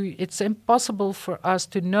because it's impossible for us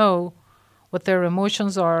to know what their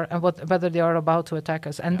emotions are and whether they are about to attack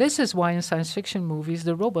us. And this is why in science fiction movies,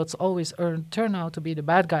 the robots always turn out to be the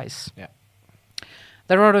bad guys. Yeah.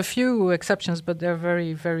 There are a few exceptions, but they're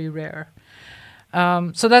very, very rare.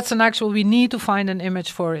 So that's an actual, we need to find an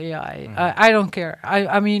image for AI. I don't care.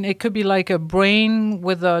 I mean, it could be like a brain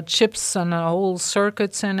with chips and a whole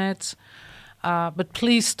circuits in it. But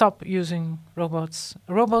please stop using robots.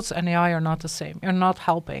 Robots and AI are not the same. You're not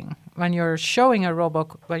helping when you're showing a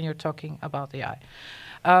robot when you're talking about AI.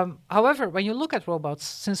 However, when you look at robots,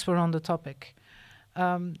 since we're on the topic,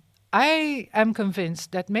 I am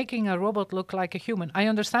convinced that making a robot look like a human, I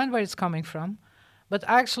understand where it's coming from, but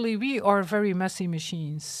actually we are very messy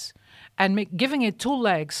machines. And giving it 2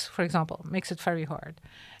 legs, for example, makes it very hard.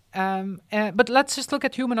 But let's just look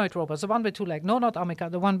at humanoid robots, the one with 2 legs. No, not Amica,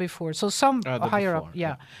 the one before. So some higher up,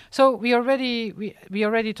 yeah. So we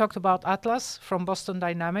already talked about Atlas from Boston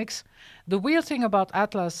Dynamics. The weird thing about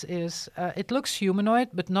Atlas is it looks humanoid,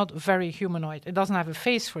 but not very humanoid. It doesn't have a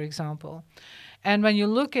face, for example. And when you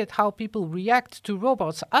look at how people react to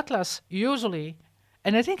robots, Atlas usually,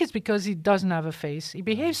 and I think it's because he doesn't have a face, he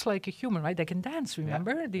behaves like a human, right? They can dance,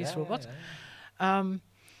 remember, these robots?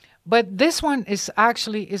 But this one is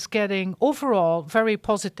getting overall very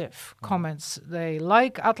positive comments. They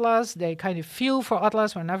like Atlas. They kind of feel for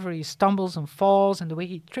Atlas whenever he stumbles and falls and the way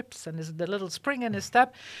he trips and the little spring in his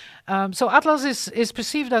step. So Atlas is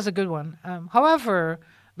perceived as a good one. However,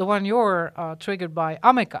 the one you're triggered by,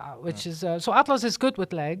 Amica, which is... so Atlas is good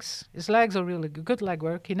with legs. His legs are really good leg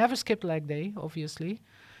work. He never skipped leg day, obviously.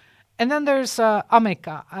 And then there's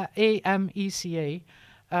Amica, A-M-E-C-A.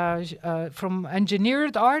 From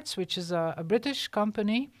Engineered Arts, which is a British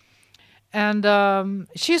company. And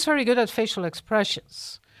she's very good at facial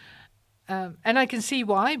expressions. And I can see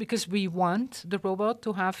why, because we want the robot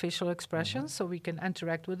to have facial expressions so we can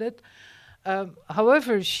interact with it.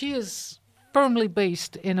 However, she is firmly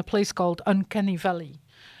based in a place called Uncanny Valley.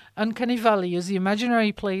 Uncanny Valley is the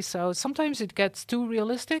imaginary place, so sometimes it gets too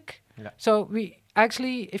realistic. Yeah. So we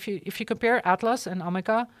actually, if you compare Atlas and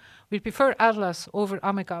Amica, we prefer Atlas over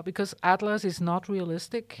Amica because Atlas is not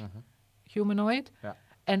realistic, humanoid,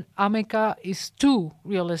 and Amica is too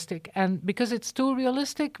realistic. And because it's too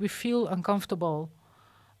realistic, we feel uncomfortable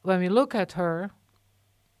when we look at her.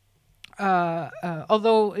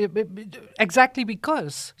 Although exactly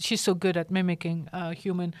because she's so good at mimicking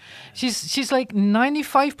human, she's like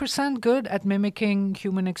 95% good at mimicking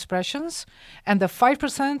human expressions, and the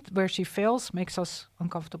 5% where she fails makes us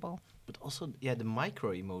uncomfortable. But also, the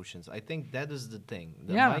micro emotions. I think that is the thing.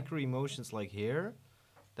 The micro emotions, like here,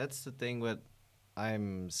 that's the thing that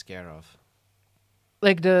I'm scared of.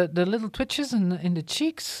 Like the little twitches in the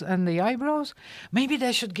cheeks and the eyebrows. Maybe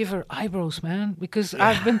they should give her eyebrows, man. Because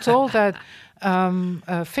I've been told that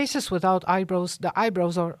faces without eyebrows, the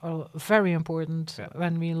eyebrows are very important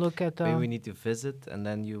when we look at... Maybe we need to visit, and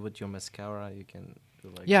then you, with your mascara, you can...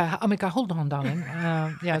 Amica, hold on, darling.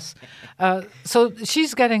 Yes. So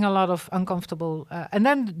she's getting a lot of uncomfortable... and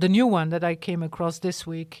then the new one that I came across this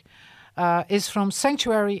week is from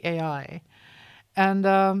Sanctuary AI. And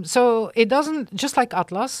so it doesn't, just like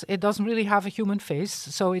Atlas, it doesn't really have a human face,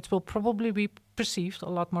 so it will probably be perceived a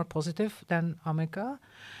lot more positive than Amica.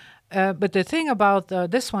 But the thing about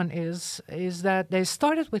this one is that they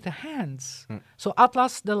started with the hands. So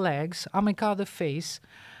Atlas, the legs, Amica, the face,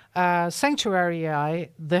 Sanctuary AI,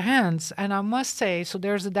 the hands. And I must say, so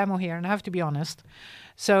there's a demo here, and I have to be honest.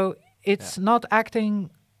 So it's not acting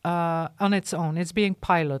on its own. It's being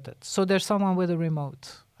piloted. So there's someone with a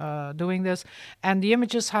remote doing this. And the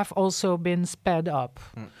images have also been sped up.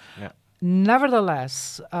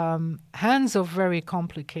 Nevertheless, hands are very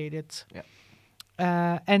complicated.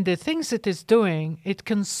 And the things it is doing, it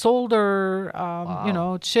can solder,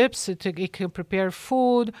 chips. It can prepare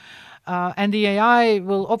food. And the AI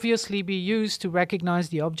will obviously be used to recognize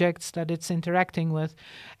the objects that it's interacting with.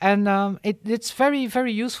 And it's very,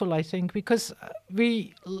 very useful, I think, because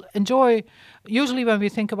we enjoy, usually when we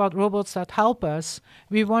think about robots that help us,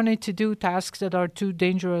 we want it to do tasks that are too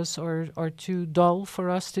dangerous or too dull for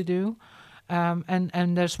us to do.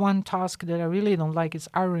 And there's one task that I really don't like, it's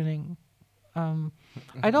ironing.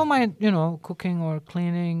 I don't mind, cooking or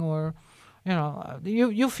cleaning or...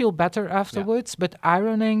 you feel better afterwards, but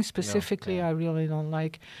ironing specifically, I really don't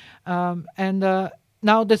like.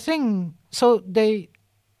 Now the thing,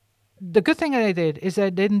 the good thing that I did is I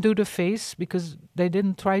didn't do the face because they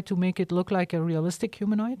didn't try to make it look like a realistic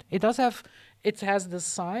humanoid. It has the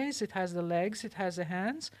size, it has the legs, it has the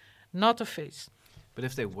hands, not a face. But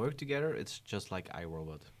if they work together, it's just like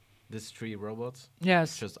iRobot. This 3 robots?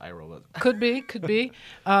 Yes. Just iRobot. Could be.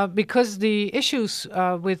 Because the issues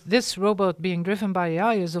with this robot being driven by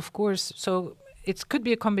AI is, of course, so it could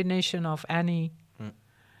be a combination of Annie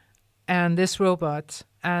and this robot,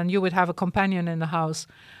 and you would have a companion in the house.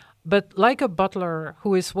 But like a butler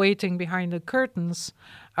who is waiting behind the curtains,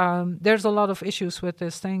 there's a lot of issues with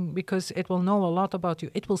this thing because it will know a lot about you.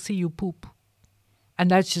 It will see you poop. And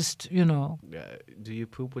that's just, Do you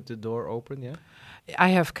poop with the door open, yeah? I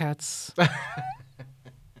have cats.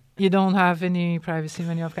 You don't have any privacy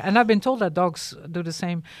when you have cats. And I've been told that dogs do the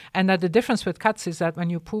same. And that the difference with cats is that when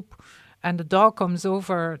you poop and the dog comes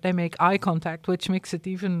over, they make eye contact, which makes it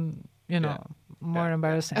even, more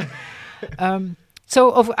embarrassing.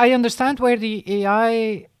 I understand where the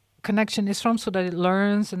AI connection is from, so that it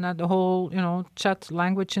learns and that the whole, chat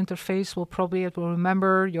language interface it will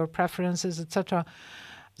remember your preferences, etc.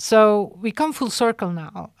 So we come full circle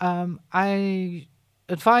now. I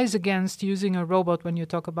advise against using a robot when you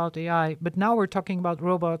talk about AI, but now we're talking about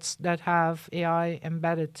robots that have AI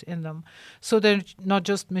embedded in them. So they're not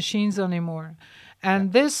just machines anymore.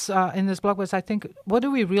 And this, in this blog post, I think, what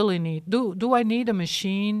do we really need? Do I need a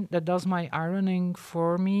machine that does my ironing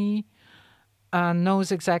for me and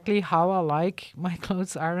knows exactly how I like my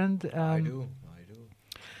clothes ironed? I do.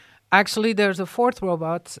 Actually, there's a fourth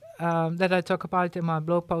robot that I talk about in my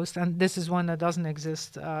blog post, and this is one that doesn't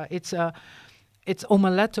exist. It's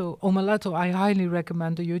Omeletto. Omeletto, I highly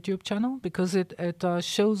recommend the YouTube channel because it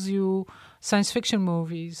shows you science fiction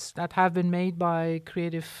movies that have been made by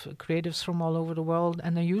creatives from all over the world,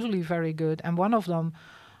 and they're usually very good. And one of them,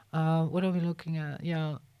 what are we looking at?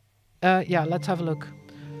 Let's have a look.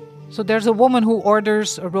 So there's a woman who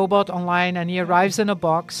orders a robot online, and he arrives in a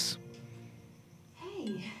box.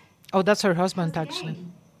 Hey. Oh, that's her husband, How's it actually.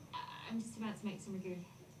 going? I'm just about to make some ragu.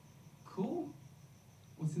 Cool.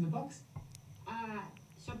 What's in the box?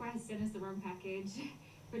 Shopware has sent us the wrong package.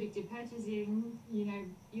 Predictive purchasing, you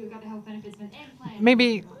got the health benefits of an eggplant.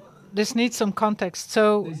 Maybe this needs some context.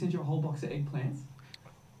 So They sent you a whole box of eggplants?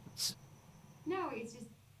 No, it's just...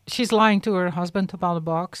 she's lying to her husband about a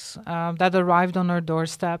box that arrived on her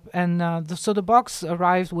doorstep. And so the box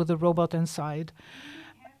arrived with a robot inside.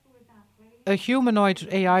 Be careful with that, please. A humanoid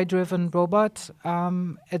AI-driven robot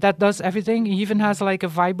that does everything. He even has like a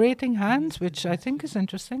vibrating hand, which I think is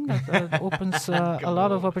interesting. That opens a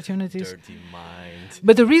lot of opportunities. Dirty mind.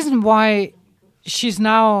 But the reason why she's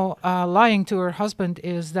now lying to her husband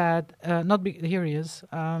is that here he is.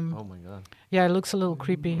 Oh my god. Yeah, it looks a little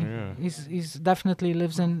creepy. Yeah. He's definitely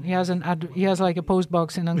lives in. He has like a post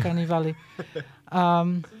box in Uncanny Valley.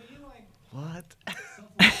 What?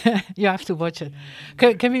 You have to watch it.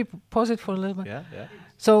 Can we pause it for a little bit? Yeah.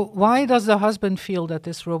 So why does the husband feel that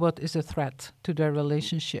this robot is a threat to their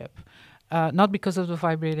relationship? Not because of the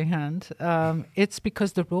vibrating hand. It's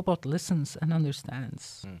because the robot listens and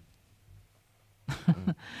understands.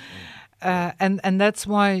 And that's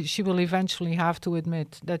why she will eventually have to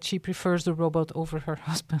admit that she prefers the robot over her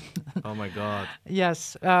husband. Oh my god.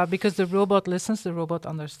 Yes, because the robot listens, the robot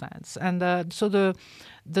understands. And so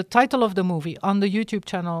the title of the movie on the YouTube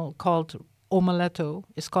channel called Omeletto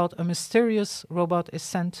is called A Mysterious Robot is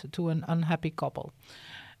Sent to an Unhappy Couple.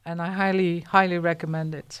 And I highly, highly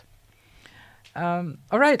recommend it. All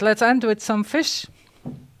right, let's end with some fish.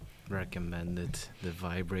 Recommended. The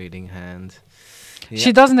vibrating hand.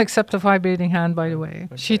 She doesn't accept the vibrating hand, by the way.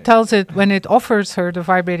 Okay. She tells it, when it offers her the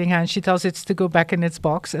vibrating hand, she tells it to go back in its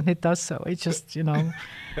box, and it does so. It just,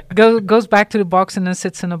 goes back to the box and then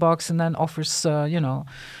sits in the box and then offers, you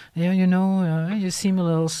seem a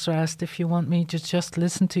little stressed. If you want me to just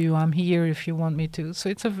listen to you, I'm here if you want me to. So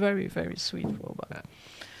it's a very, very sweet robot.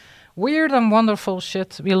 Weird and wonderful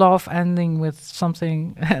shit. We love ending with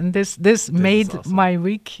something. And this made awesome. my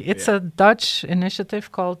week. It's a Dutch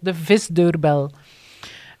initiative called the Visdeurbel.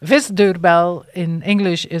 Visdeurbel in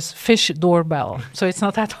English is fish doorbell. So it's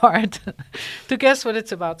not that hard to guess what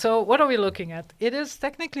it's about. So what are we looking at? It is,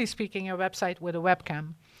 technically speaking, a website with a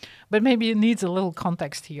webcam. But maybe it needs a little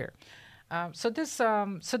context here. So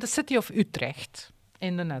the city of Utrecht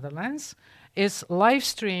in the Netherlands is live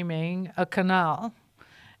streaming a canal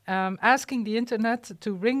asking the internet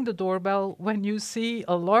to ring the doorbell when you see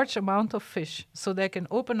a large amount of fish so they can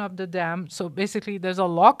open up the dam. So basically there's a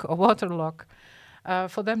water lock,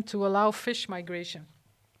 for them to allow fish migration.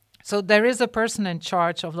 So there is a person in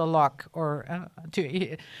charge of the lock, or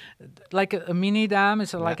like a mini dam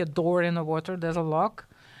is like a door in the water. There's a lock.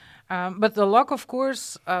 But the lock, of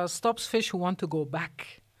course, stops fish who want to go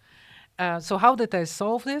back. So how did they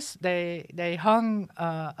solve this? They hung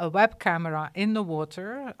a web camera in the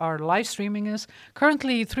water. Our live streaming is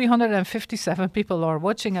currently 357 people are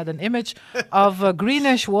watching at an image of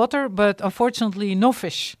greenish water, but unfortunately no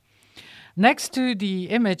fish. Next to the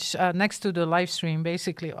image, next to the live stream,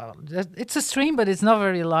 basically, it's a stream, but it's not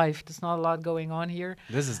very live. There's not a lot going on here.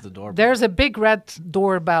 This is the doorbell. There's a big red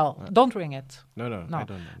doorbell. Don't ring it. No, No. I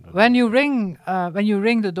don't know. When you ring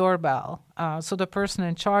the doorbell, so the person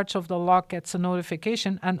in charge of the lock gets a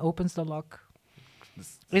notification and opens the lock.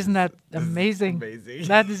 Isn't that amazing? Amazing.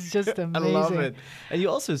 That is just amazing. I love it. And you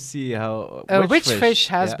also see how which fish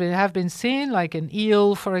have been seen, like an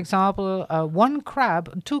eel, for example, one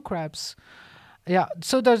crab, two crabs. Yeah,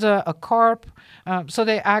 so there's a carp. So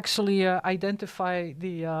they actually identify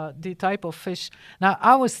the type of fish. Now,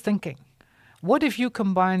 I was thinking, what if you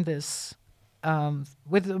combine this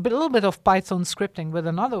with a little bit of Python scripting with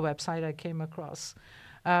another website I came across,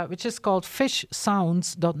 which is called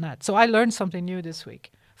fishsounds.net. So I learned something new this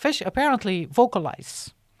week. Fish apparently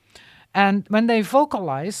vocalize. And when they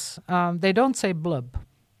vocalize, they don't say blub.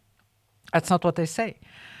 That's not what they say.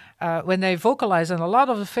 When they vocalize, and a lot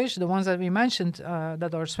of the fish, the ones that we mentioned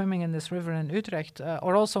that are swimming in this river in Utrecht,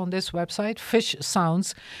 are also on this website, Fish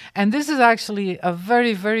Sounds. And this is actually a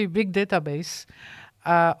very, very big database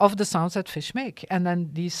of the sounds that fish make. And then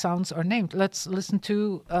these sounds are named. Let's listen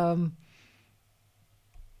to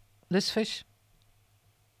this fish.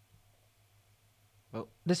 Well,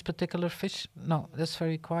 this particular fish. No, that's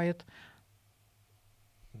very quiet.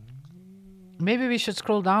 Maybe we should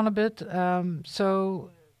scroll down a bit. So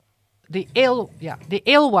the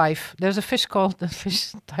alewife. There's a fish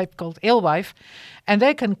type called alewife, and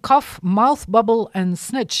they can cough, mouth bubble, and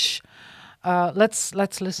snitch.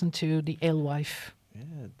 Let's listen to the alewife.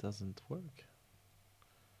 Yeah, it doesn't work.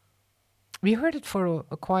 We heard it for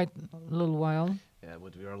a quite little while. Yeah,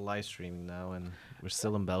 but we are live streaming now, and we're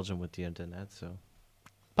still in Belgium with the internet, so.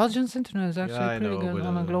 Belgium's internet is actually pretty good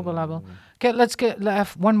on a global level. Yeah. Okay, let's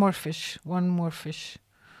have one more fish. One more fish.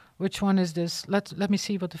 Which one is this? Let me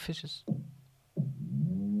see what the fish is.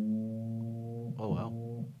 Oh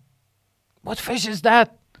wow! What fish is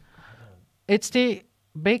that? It's the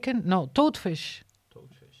toadfish.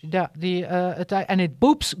 Toadfish. Yeah, and it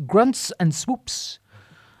boops, grunts, and swoops.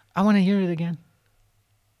 I want to hear it again.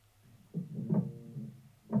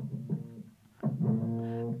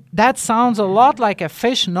 That sounds a lot like a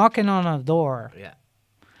fish knocking on a door. Yeah.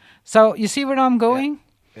 So you see where I'm going?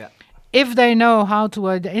 Yeah. If they know how to,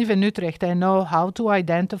 if in Utrecht they know how to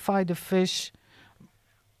identify the fish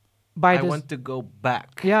by I want to go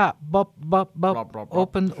back. Yeah, bop, bop, bop, Bop, bop,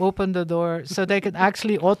 bop. open the door. So they can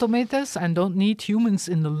actually automate this and don't need humans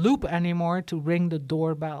in the loop anymore to ring the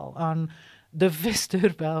doorbell on the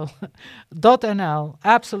visdeurbel.nl.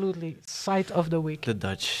 Absolutely, site of the week. The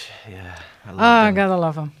Dutch, yeah. I gotta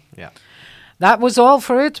love them. Yeah. That was all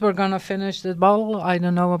for it. We're gonna finish the bubble. I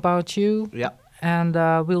don't know about you. Yeah. And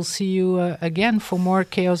we'll see you again for more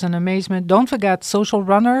chaos and amazement. Don't forget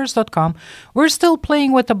socialrunners.com. We're still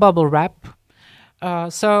playing with the bubble wrap.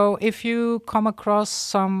 So if you come across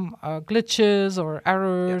some glitches or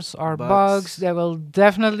errors or bugs, they will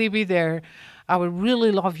definitely be there. I would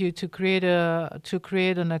really love you to create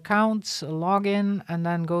an account, a login, and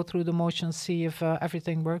then go through the motions, see if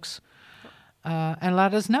everything works, and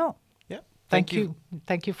let us know. Yeah. Thank you.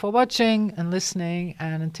 Thank you for watching and listening,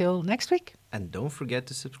 and until next week. And don't forget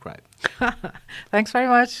to subscribe. Thanks very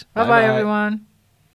much. Bye-bye, Bye-bye. everyone.